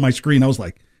flashed on my screen. I was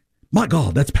like, my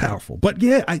God, that's powerful. But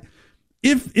yeah,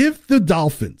 if the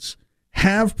Dolphins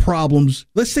have problems,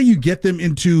 let's say you get them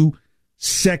into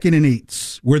 2nd and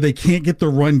 8s where they can't get the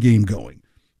run game going,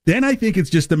 then I think it's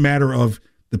just a matter of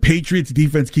the Patriots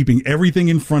defense keeping everything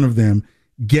in front of them,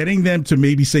 getting them to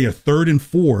maybe say a 3rd and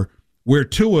 4 where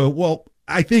Tua, well,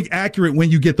 I think accurate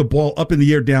when you get the ball up in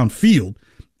the air downfield.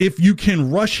 If you can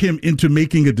rush him into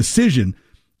making a decision,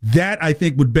 that I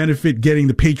think would benefit getting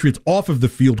the Patriots off of the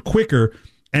field quicker.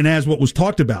 And as what was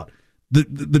talked about, the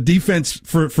defense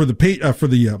for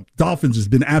the Dolphins has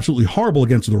been absolutely horrible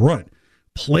against the run.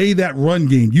 Play that run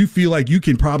game. You feel like you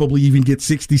can probably even get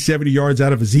 60, 70 yards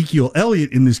out of Ezekiel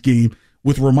Elliott in this game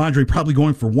with Ramondre probably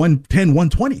going for 110,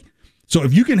 120. So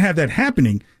if you can have that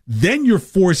happening, then you're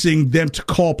forcing them to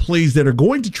call plays that are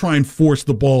going to try and force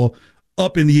the ball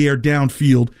up in the air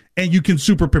downfield, and you can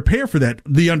super prepare for that.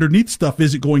 The underneath stuff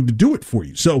isn't going to do it for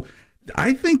you. So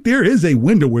I think there is a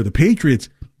window where the Patriots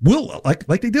will, like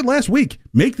they did last week,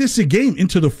 make this a game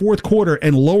into the 4th quarter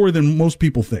and lower than most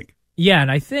people think. Yeah,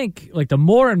 and I think, like, the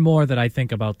more and more that I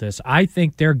think about this, I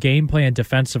think their game plan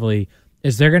defensively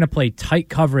is they're going to play tight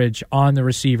coverage on the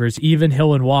receivers, even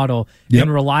Hill and Waddle,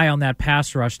 and rely on that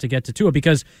pass rush to get to Tua,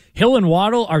 because Hill and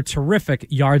Waddle are terrific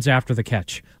yards after the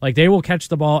catch. Like, they will catch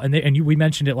the ball, and we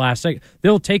mentioned it last night,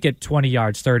 they'll take it 20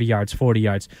 yards, 30 yards, 40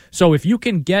 yards. So if you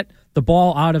can get the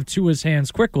ball out of Tua's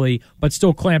hands quickly, but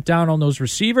still clamp down on those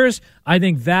receivers, I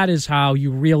think that is how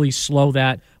you really slow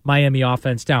that Miami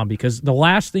offense down, because the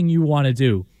last thing you want to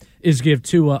do is give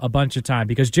Tua a bunch of time,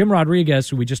 because Jim Rodriguez,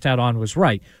 who we just had on, was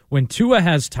right. When Tua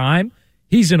has time,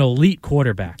 he's an elite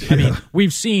quarterback. I mean,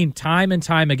 we've seen time and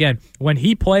time again, when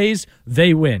he plays,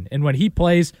 they win. And when he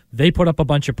plays, they put up a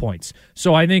bunch of points.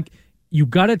 So I think you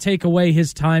got to take away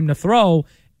his time to throw,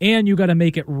 and you got to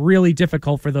make it really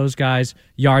difficult for those guys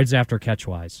yards after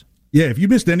catch-wise. Yeah, if you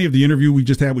missed any of the interview we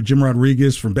just had with Jim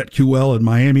Rodriguez from BetQL in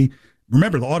Miami,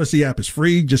 remember, the Odyssey app is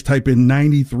free. Just type in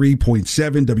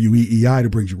 93.7 WEEI to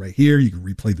bring you right here. You can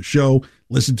replay the show,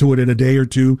 listen to it in a day or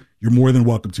two. You're more than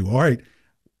welcome to. All right.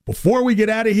 Before we get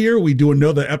out of here, we do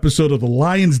another episode of the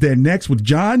Lions Den next with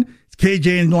John. It's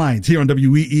KJ and Lions here on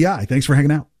WEEI. Thanks for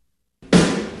hanging out.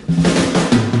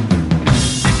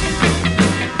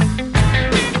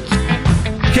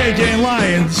 KJ and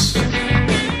Lions,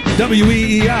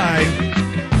 WEEI.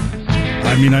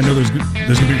 I mean, I know there's going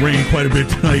to be rain quite a bit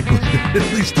tonight, but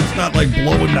at least it's not like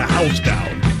blowing the house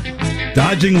down.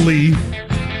 Dodging Lee,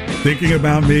 thinking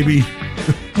about maybe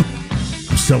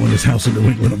I'm selling this house in New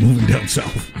England, I'm moving down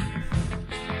south.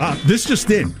 This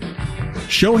just in.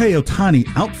 Shohei Ohtani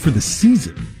out for the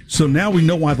season. So now we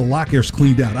know why the locker's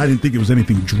cleaned out. I didn't think it was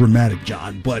anything dramatic,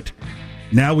 John, but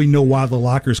now we know why the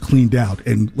locker's cleaned out.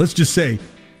 And let's just say,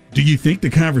 do you think the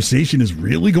conversation is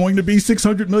really going to be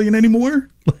 $600 million anymore?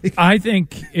 I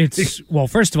think it's, well,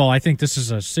 first of all, I think this is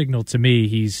a signal to me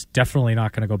he's definitely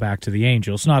not going to go back to the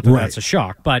Angels. Not that that's a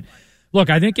shock, but look,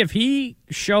 I think if he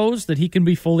shows that he can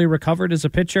be fully recovered as a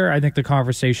pitcher, I think the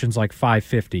conversation's like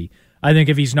 550. I think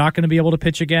if he's not going to be able to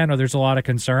pitch again, or there's a lot of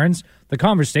concerns, the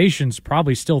conversation's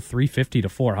probably still 350 to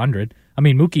 400. I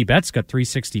mean, Mookie Betts got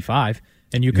 365.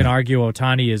 And you can argue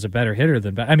Ohtani is a better hitter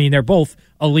than – I mean, they're both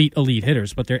elite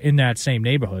hitters, but they're in that same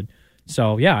neighborhood.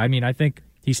 So, yeah, I mean, I think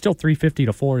he's still 350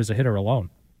 to 4 as a hitter alone.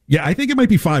 Yeah, I think it might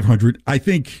be 500. I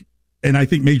think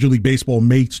Major League Baseball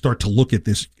may start to look at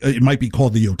this. It might be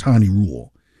called the Ohtani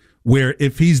rule, where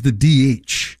if he's the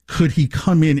DH, could he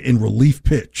come in and relief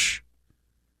pitch?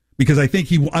 Because I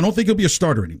don't think he'll be a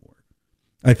starter anymore.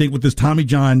 I think with this Tommy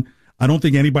John, I don't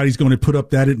think anybody's going to put up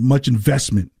that much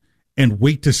investment and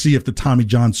wait to see if the Tommy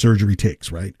John surgery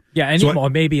takes, right? Yeah, or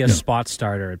maybe a spot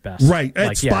starter at best. Right.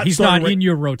 He's not in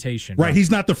your rotation. Right. He's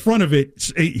not the front of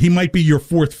it. He might be your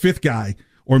fourth, fifth guy,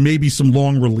 or maybe some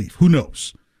long relief. Who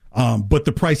knows? But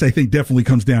the price, I think, definitely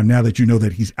comes down now that you know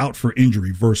that he's out for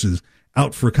injury versus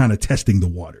out for kind of testing the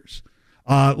waters.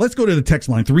 Let's go to the text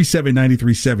line,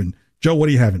 37937. Joe, what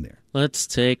do you have in there? Let's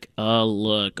take a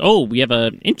look. Oh, we have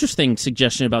an interesting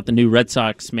suggestion about the new Red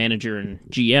Sox manager and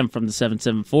GM from the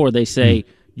 774. They say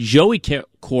Joey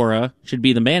Cora should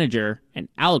be the manager and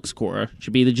Alex Cora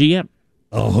should be the GM.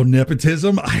 Oh,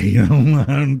 nepotism?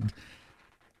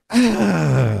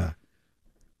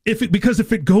 Because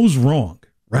if it goes wrong,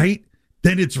 right,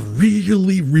 then it's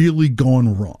really, really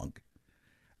gone wrong.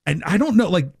 And I don't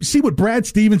know, see what Brad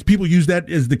Stevens, people use that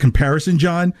as the comparison,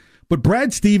 John. But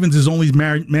Brad Stevens is only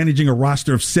managing a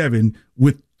roster of 7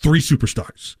 with 3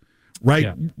 superstars, right?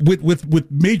 Yeah.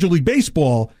 With Major League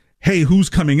Baseball, hey, who's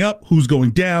coming up? Who's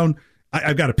going down?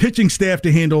 I've got a pitching staff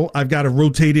to handle. I've got to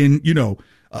rotate in,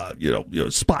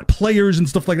 spot players and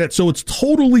stuff like that. So it's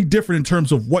totally different in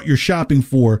terms of what you're shopping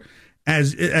for,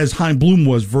 as Chaim Bloom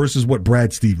was versus what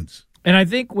Brad Stevens. And I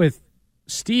think with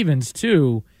Stevens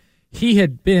too, he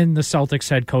had been the Celtics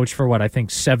head coach for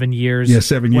 7 years. Yeah,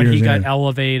 7 years. When he got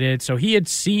elevated. So he had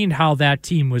seen how that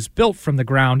team was built from the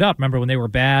ground up. Remember when they were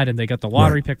bad and they got the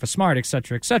lottery pick for Smart, et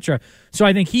cetera, et cetera. So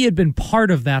I think he had been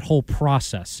part of that whole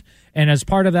process. And as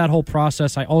part of that whole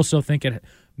process, I also think it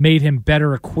made him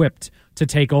better equipped to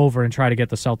take over and try to get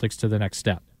the Celtics to the next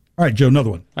step. All right, Joe,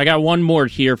 another one. I got one more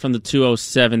here from the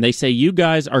 207. They say, you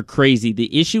guys are crazy.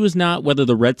 The issue is not whether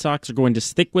the Red Sox are going to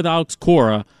stick with Alex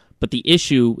Cora, but the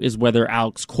issue is whether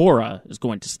Alex Cora is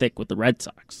going to stick with the Red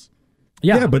Sox.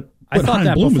 Yeah, but I thought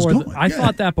that Bloom before. I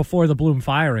thought that before the Bloom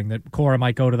firing, that Cora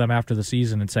might go to them after the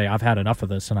season and say, "I've had enough of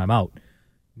this and I'm out."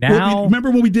 Now, remember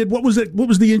when we did what was it? What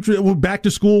was the intro? Back to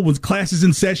school was classes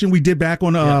in session. We did back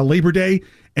on Labor Day,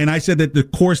 and I said that the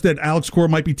course that Alex Cora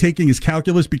might be taking is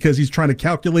calculus because he's trying to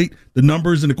calculate the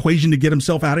numbers and equation to get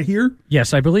himself out of here.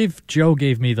 Yes, I believe Joe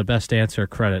gave me the best answer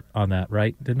credit on that.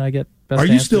 Right? Didn't I get? Are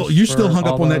you still hung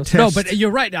up on that test? No, but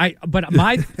you're right. But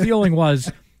my feeling was,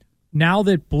 now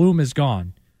that Bloom is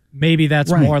gone, maybe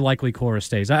that's more likely Cora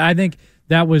stays. I think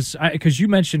that was because you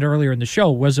mentioned earlier in the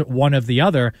show, was it one of the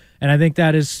other? And I think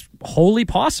that is wholly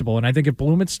possible. And I think if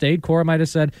Bloom had stayed, Cora might have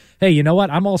said, "Hey, you know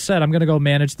what? I'm all set. I'm going to go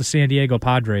manage the San Diego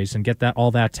Padres and get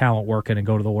all that talent working and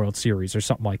go to the World Series or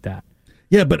something like that."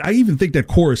 Yeah, but I even think that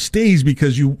Cora stays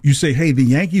because you say, hey, the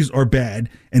Yankees are bad,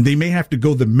 and they may have to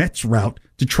go the Mets route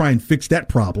to try and fix that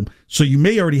problem. So you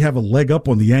may already have a leg up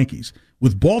on the Yankees.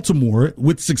 With Baltimore,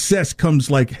 with success comes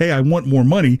hey, I want more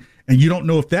money, and you don't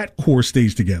know if that core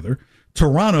stays together.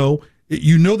 Toronto,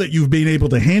 you know that you've been able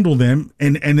to handle them,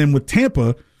 and then with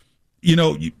Tampa,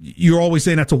 you're always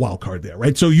saying that's a wild card there,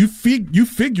 right? So you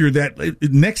figure that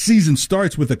next season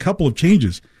starts with a couple of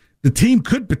changes. The team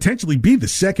could potentially be the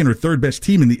second or third best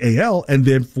team in the AL, and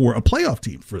then for a playoff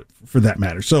team for that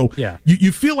matter. So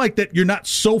you feel like that you're not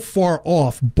so far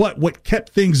off, but what kept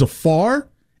things afar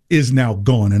is now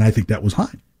gone, and I think that was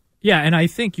high. Yeah, and I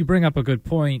think you bring up a good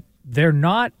point. They're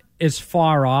not as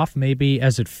far off maybe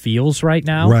as it feels right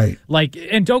now. Right.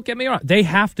 And don't get me wrong, they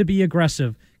have to be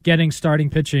aggressive getting starting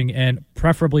pitching and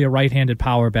preferably a right-handed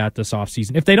power bat this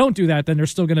offseason. If they don't do that, then they're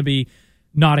still going to be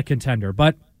not a contender.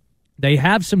 But they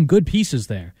have some good pieces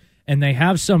there, and they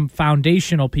have some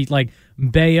foundational pieces like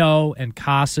Bayo and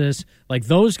Casas.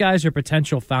 Those guys are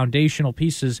potential foundational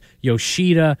pieces,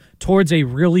 Yoshida, towards a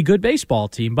really good baseball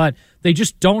team, but they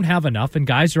just don't have enough, and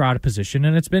guys are out of position,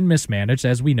 and it's been mismanaged,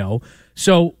 as we know.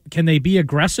 So can they be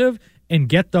aggressive and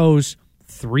get those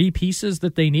 3 pieces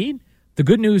that they need? The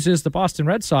good news is the Boston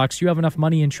Red Sox, you have enough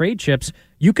money in trade chips.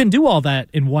 You can do all that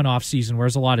in one offseason,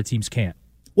 whereas a lot of teams can't.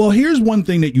 Well, here's one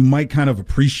thing that you might kind of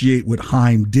appreciate what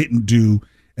Chaim didn't do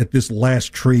at this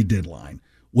last trade deadline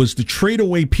was to trade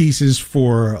away pieces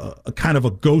for a kind of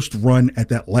a ghost run at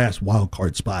that last wild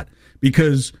card spot,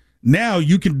 because now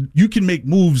you can make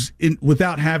moves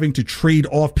without having to trade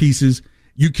off pieces.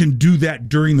 You can do that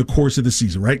during the course of the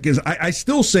season, right? Because I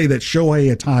still say that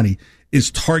Shohei Ohtani is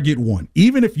target one,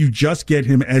 even if you just get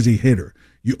him as a hitter.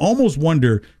 You almost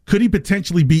wonder, could he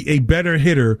potentially be a better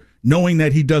hitter knowing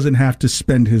that he doesn't have to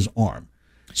spend his arm?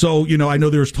 So, I know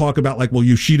there's talk about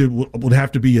Yoshida would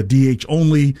have to be a DH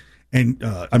only, and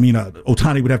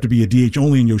Ohtani would have to be a DH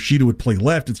only, and Yoshida would play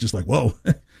left. It's just whoa,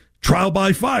 trial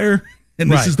by fire.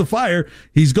 And this is the fire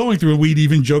he's going through. And we'd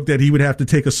even joked that he would have to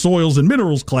take a soils and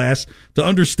minerals class to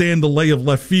understand the lay of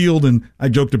left field. And I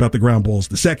joked about the ground balls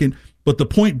the second. But the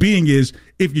point being is,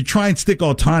 if you try and stick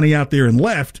Ohtani out there in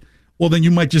left, well, then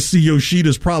you might just see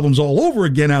Yoshida's problems all over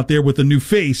again out there with a new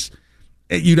face.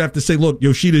 You'd have to say, look,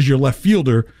 Yoshida's your left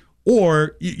fielder.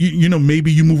 Or,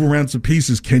 maybe you move around some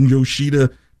pieces. Can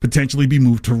Yoshida potentially be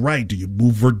moved to right? Do you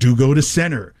move Verdugo to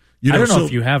center? I don't know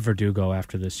if you have Verdugo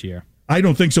after this year. I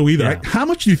don't think so either. Yeah. How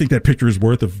much do you think that picture is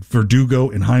worth of Verdugo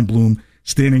and Heimblum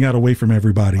standing out away from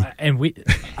everybody?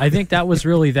 I think that was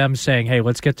really them saying, hey,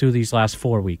 let's get through these last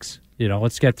 4 weeks.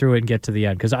 Let's get through it and get to the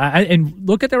end. Because and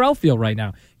look at their outfield right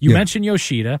now. You mentioned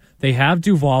Yoshida. They have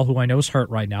Duvall, who I know is hurt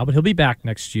right now, but he'll be back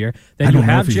next year. Then you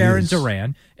have Jarren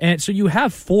Duran. And so you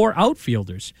have 4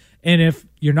 outfielders. And if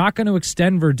you're not going to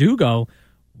extend Verdugo,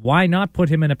 why not put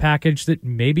him in a package that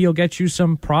maybe will get you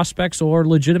some prospects or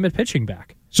legitimate pitching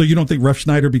back? So you don't think Ref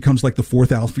Schneider becomes like the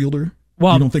 4th outfielder?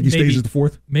 Well, you don't think he stays as the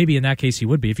 4th? Maybe in that case he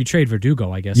would be. If you trade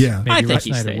Verdugo, I guess. Yeah. Maybe I think Ref he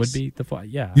Schneider stays. would be the 4th.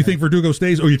 Yeah. You think Verdugo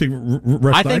stays, or you think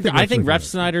Ref Schneider? I think Ref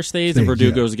Schneider stays and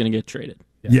Verdugo is going to get traded.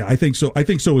 Yeah, I think so. I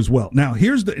think so as well. Now,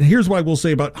 here's what I will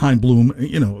say about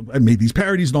Heimblum. I made these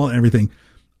parodies and all and everything.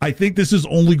 I think this is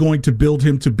only going to build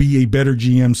him to be a better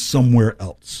GM somewhere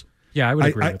else. Yeah, I would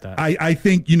agree with that. I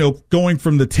think, going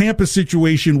from the Tampa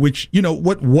situation, which,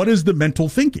 what is the mental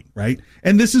thinking, right?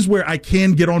 And this is where I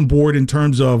can get on board in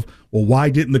terms of, well, why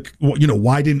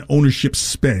didn't ownership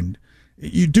spend?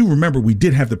 You do remember we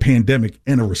did have the pandemic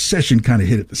and a recession kind of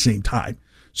hit at the same time.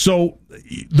 So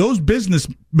those business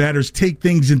matters take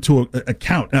things into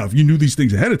account. Now, if you knew these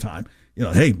things ahead of time,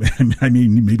 hey,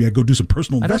 maybe I go do some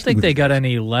personal investing. I don't think they got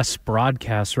any less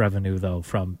broadcast revenue, though,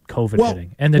 from COVID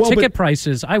hitting. And the ticket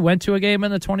prices, I went to a game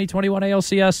in the 2021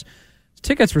 ALCS.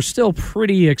 Tickets were still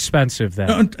pretty expensive then.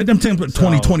 I'm talking about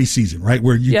 2020 season, right,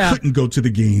 where you couldn't go to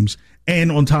the games.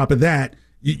 And on top of that,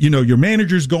 your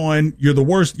manager's gone. You're the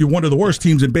worst. You're one of the worst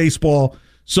teams in baseball.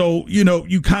 So,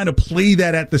 you kind of play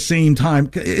that at the same time.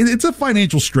 It's a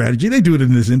financial strategy. They do it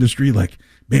in this industry. Like,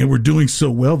 man, we're doing so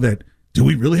well that do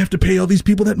we really have to pay all these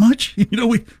people that much?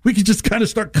 We could just kind of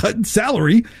start cutting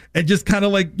salary and just kind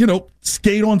of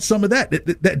skate on some of that.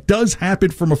 That does happen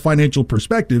from a financial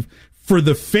perspective. For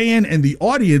the fan and the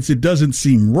audience, it doesn't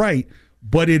seem right,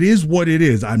 but it is what it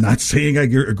is. I'm not saying I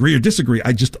agree or disagree.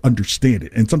 I just understand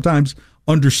it. And sometimes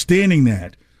understanding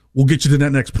that will get you to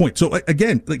that next point. So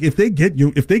again, if they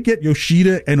get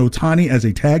Yoshida and Ohtani as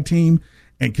a tag team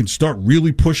and can start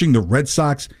really pushing the Red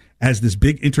Sox as this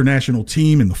big international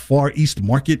team in the Far East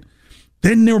market,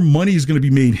 then their money is going to be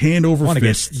made hand over fist. I want to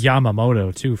get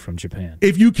Yamamoto, too, from Japan.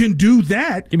 If you can do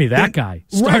that. Give me that guy.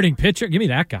 Starting pitcher, give me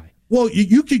that guy. Well,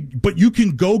 you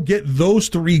can go get those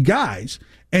 3 guys,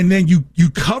 and then you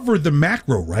cover the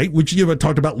macro, right? Which you have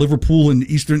talked about Liverpool and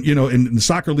Eastern, in the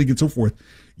soccer league and so forth.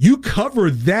 You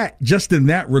cover that just in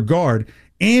that regard,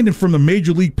 and from the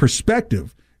major league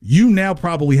perspective, you now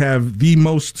probably have the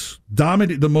most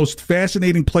dominant, the most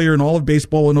fascinating player in all of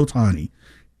baseball in Ohtani,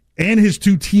 and his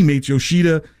 2 teammates,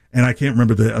 Yoshida and I can't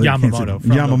remember the other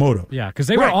Yamamoto. Yeah, because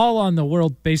they were all on the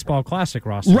World Baseball Classic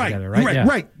roster together, right?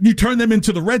 Right. You turn them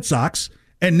into the Red Sox,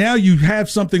 and now you have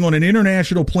something on an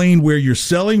international plane where you're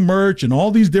selling merch and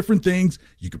all these different things.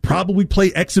 You could probably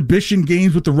play exhibition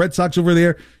games with the Red Sox over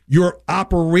there. Your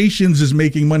operations is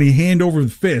making money hand over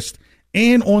fist.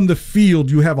 And on the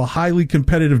field, you have a highly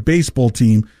competitive baseball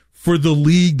team for the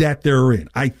league that they're in.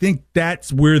 I think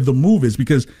that's where the move is,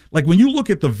 because when you look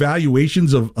at the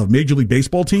valuations of Major League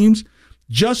Baseball teams,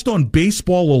 just on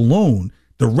baseball alone,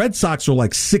 the Red Sox are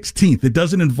 16th. It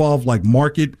doesn't involve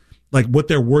market, what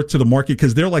they're worth to the market,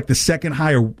 because they're the second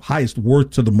highest worth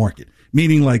to the market.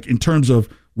 Meaning in terms of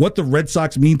what the Red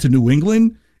Sox mean to New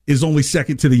England is only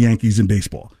second to the Yankees in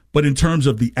baseball. But in terms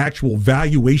of the actual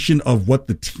valuation of what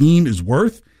the team is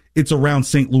worth, it's around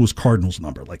St. Louis Cardinals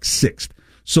number, 6th.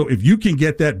 So if you can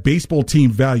get that baseball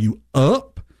team value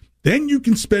up, then you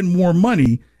can spend more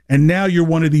money, and now you're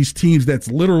one of these teams that's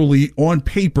literally on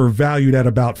paper valued at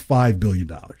about $5 billion.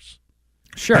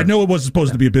 Sure. I know it wasn't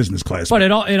supposed to be a business class, but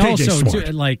it also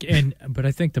smart. But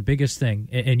I think the biggest thing,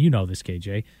 and you know this,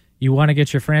 KJ, you want to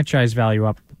get your franchise value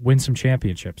up, win some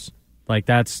championships.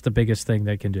 That's the biggest thing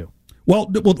they can do. Well,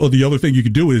 the other thing you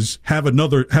could do is have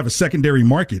a secondary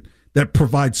market that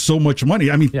provides so much money.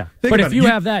 I mean, but if you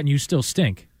have that and you still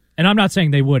stink, and I'm not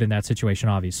saying they would in that situation,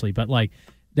 obviously, but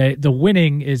the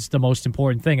winning is the most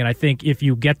important thing. And I think if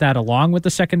you get that along with the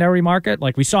secondary market,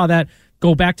 we saw that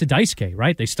go back to Daisuke,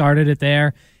 right? They started it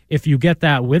there. If you get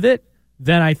that with it,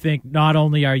 then I think not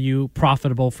only are you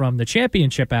profitable from the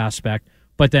championship aspect,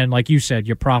 But then, like you said,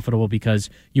 you're profitable because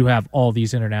you have all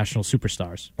these international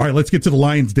superstars. All right, let's get to the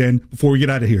Lions den before we get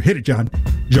out of here. Hit it,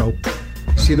 Joe.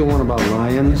 See the one about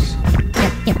Lyons?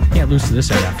 Can't lose to this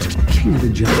after. King of the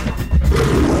jungle.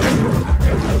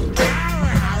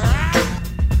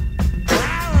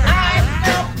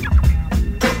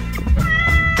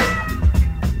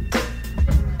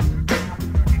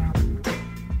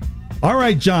 All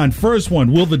right, John, first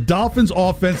one. Will the Dolphins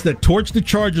offense that torched the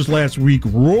Chargers last week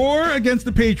roar against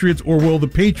the Patriots, or will the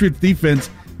Patriots defense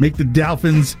make the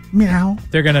Dolphins meow?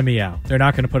 They're going to meow. They're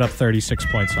not going to put up 36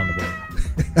 points on the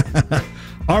board.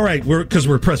 All right, because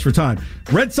we're pressed for time.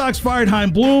 Red Sox fired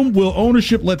Hein Bloom. Will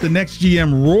ownership let the next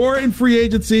GM roar in free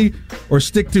agency or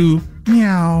stick to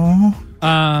meow?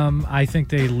 I think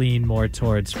they lean more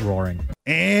towards roaring.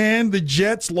 And the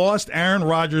Jets lost Aaron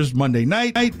Rodgers Monday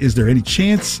night. Is there any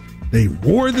chance they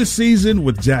roar this season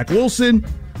with Zach Wilson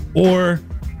or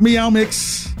meow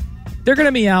mix? They're going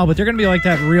to meow, but they're going to be like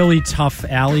that really tough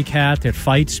alley cat that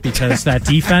fights because that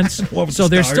defense. So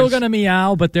they're still going to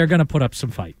meow, but they're going to put up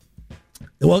some fight.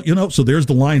 Well, so there's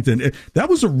the Lions. And that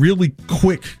was a really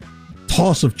quick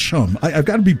toss of chum. I've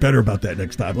got to be better about that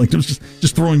next time. Like,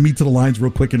 just throwing meat to the lines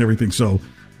real quick and everything. So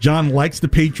John likes the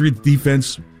Patriots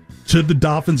defense to the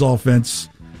Dolphins offense.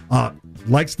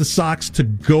 Likes the Sox to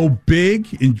go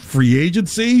big in free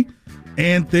agency,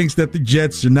 and thinks that the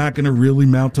Jets are not going to really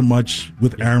mount to much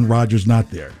with Aaron Rodgers not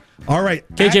there. All right.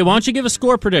 KJ, why don't you give a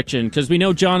score prediction? Because we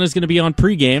know John is going to be on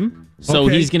pregame, so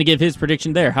he's going to give his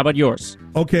prediction there. How about yours?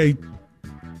 Okay.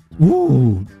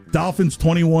 Ooh, Dolphins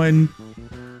 21,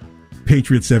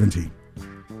 Patriots 17.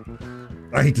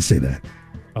 I hate to say that.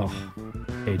 Oh,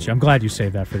 KJ, I'm glad you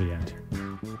saved that for the end.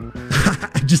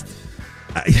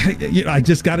 I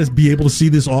just got to be able to see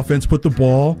this offense put the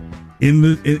ball in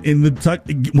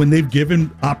the when they've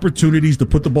given opportunities to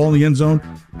put the ball in the end zone.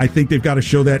 I think they've got to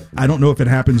show that. I don't know if it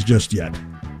happens just yet.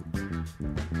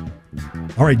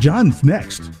 All right, John's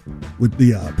next with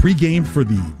the pregame for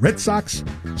the Red Sox.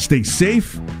 Stay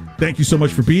safe. Thank you so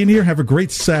much for being here. Have a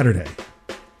great Saturday.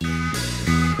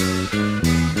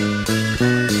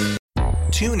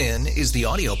 TuneIn is the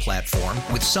audio platform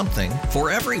with something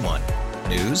for everyone.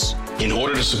 News. In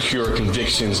order to secure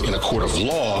convictions in a court of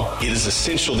law, it is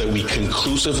essential that we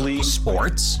conclusively.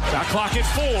 Sports. Shot clock at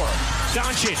 4.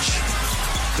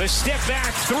 Doncic. The step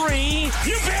back 3.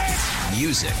 You bet.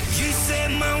 Music. You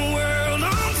set my world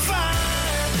on fire.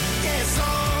 Yes,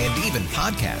 and even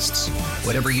podcasts.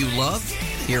 Whatever you love,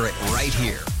 hear it right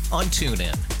here on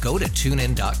TuneIn. Go to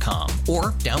TuneIn.com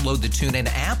or download the TuneIn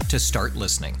app to start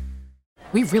listening.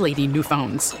 We really need new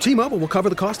phones. T-Mobile will cover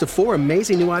the cost of 4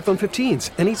 amazing new iPhone 15s,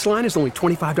 and each line is only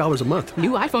 $25 a month.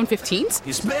 New iPhone 15s?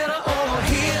 It's better over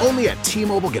here. Only at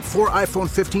T-Mobile, get 4 iPhone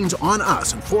 15s on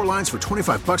us and 4 lines for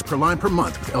 $25 per line per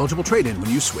month with eligible trade-in when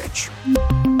you switch.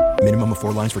 Minimum of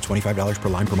 4 lines for $25 per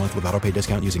line per month with autopay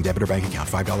discount using debit or bank account.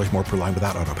 $5 more per line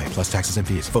without autopay, plus taxes and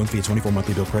fees. Phone fee at 24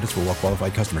 monthly bill credits for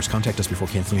well-qualified customers. Contact us before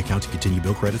canceling account to continue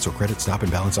bill credits or credit stop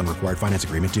and balance on required finance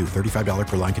agreement due. $35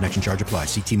 per line connection charge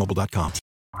applies. See T-Mobile.com.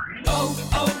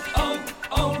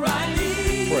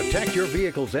 O'Reilly. Protect your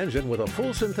vehicle's engine with a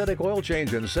full synthetic oil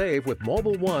change and save with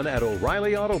Mobil 1 at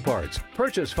O'Reilly Auto Parts.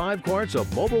 Purchase 5 quarts of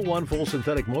Mobil 1 full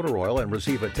synthetic motor oil and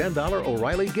receive a $10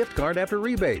 O'Reilly gift card after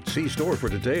rebate. See store for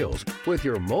details. With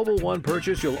your Mobil 1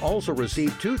 purchase, you'll also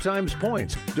receive 2 times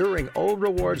points during O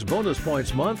Rewards Bonus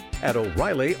Points Month at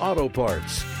O'Reilly Auto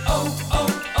Parts.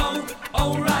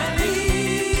 O'Reilly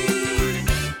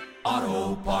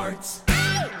Auto Parts.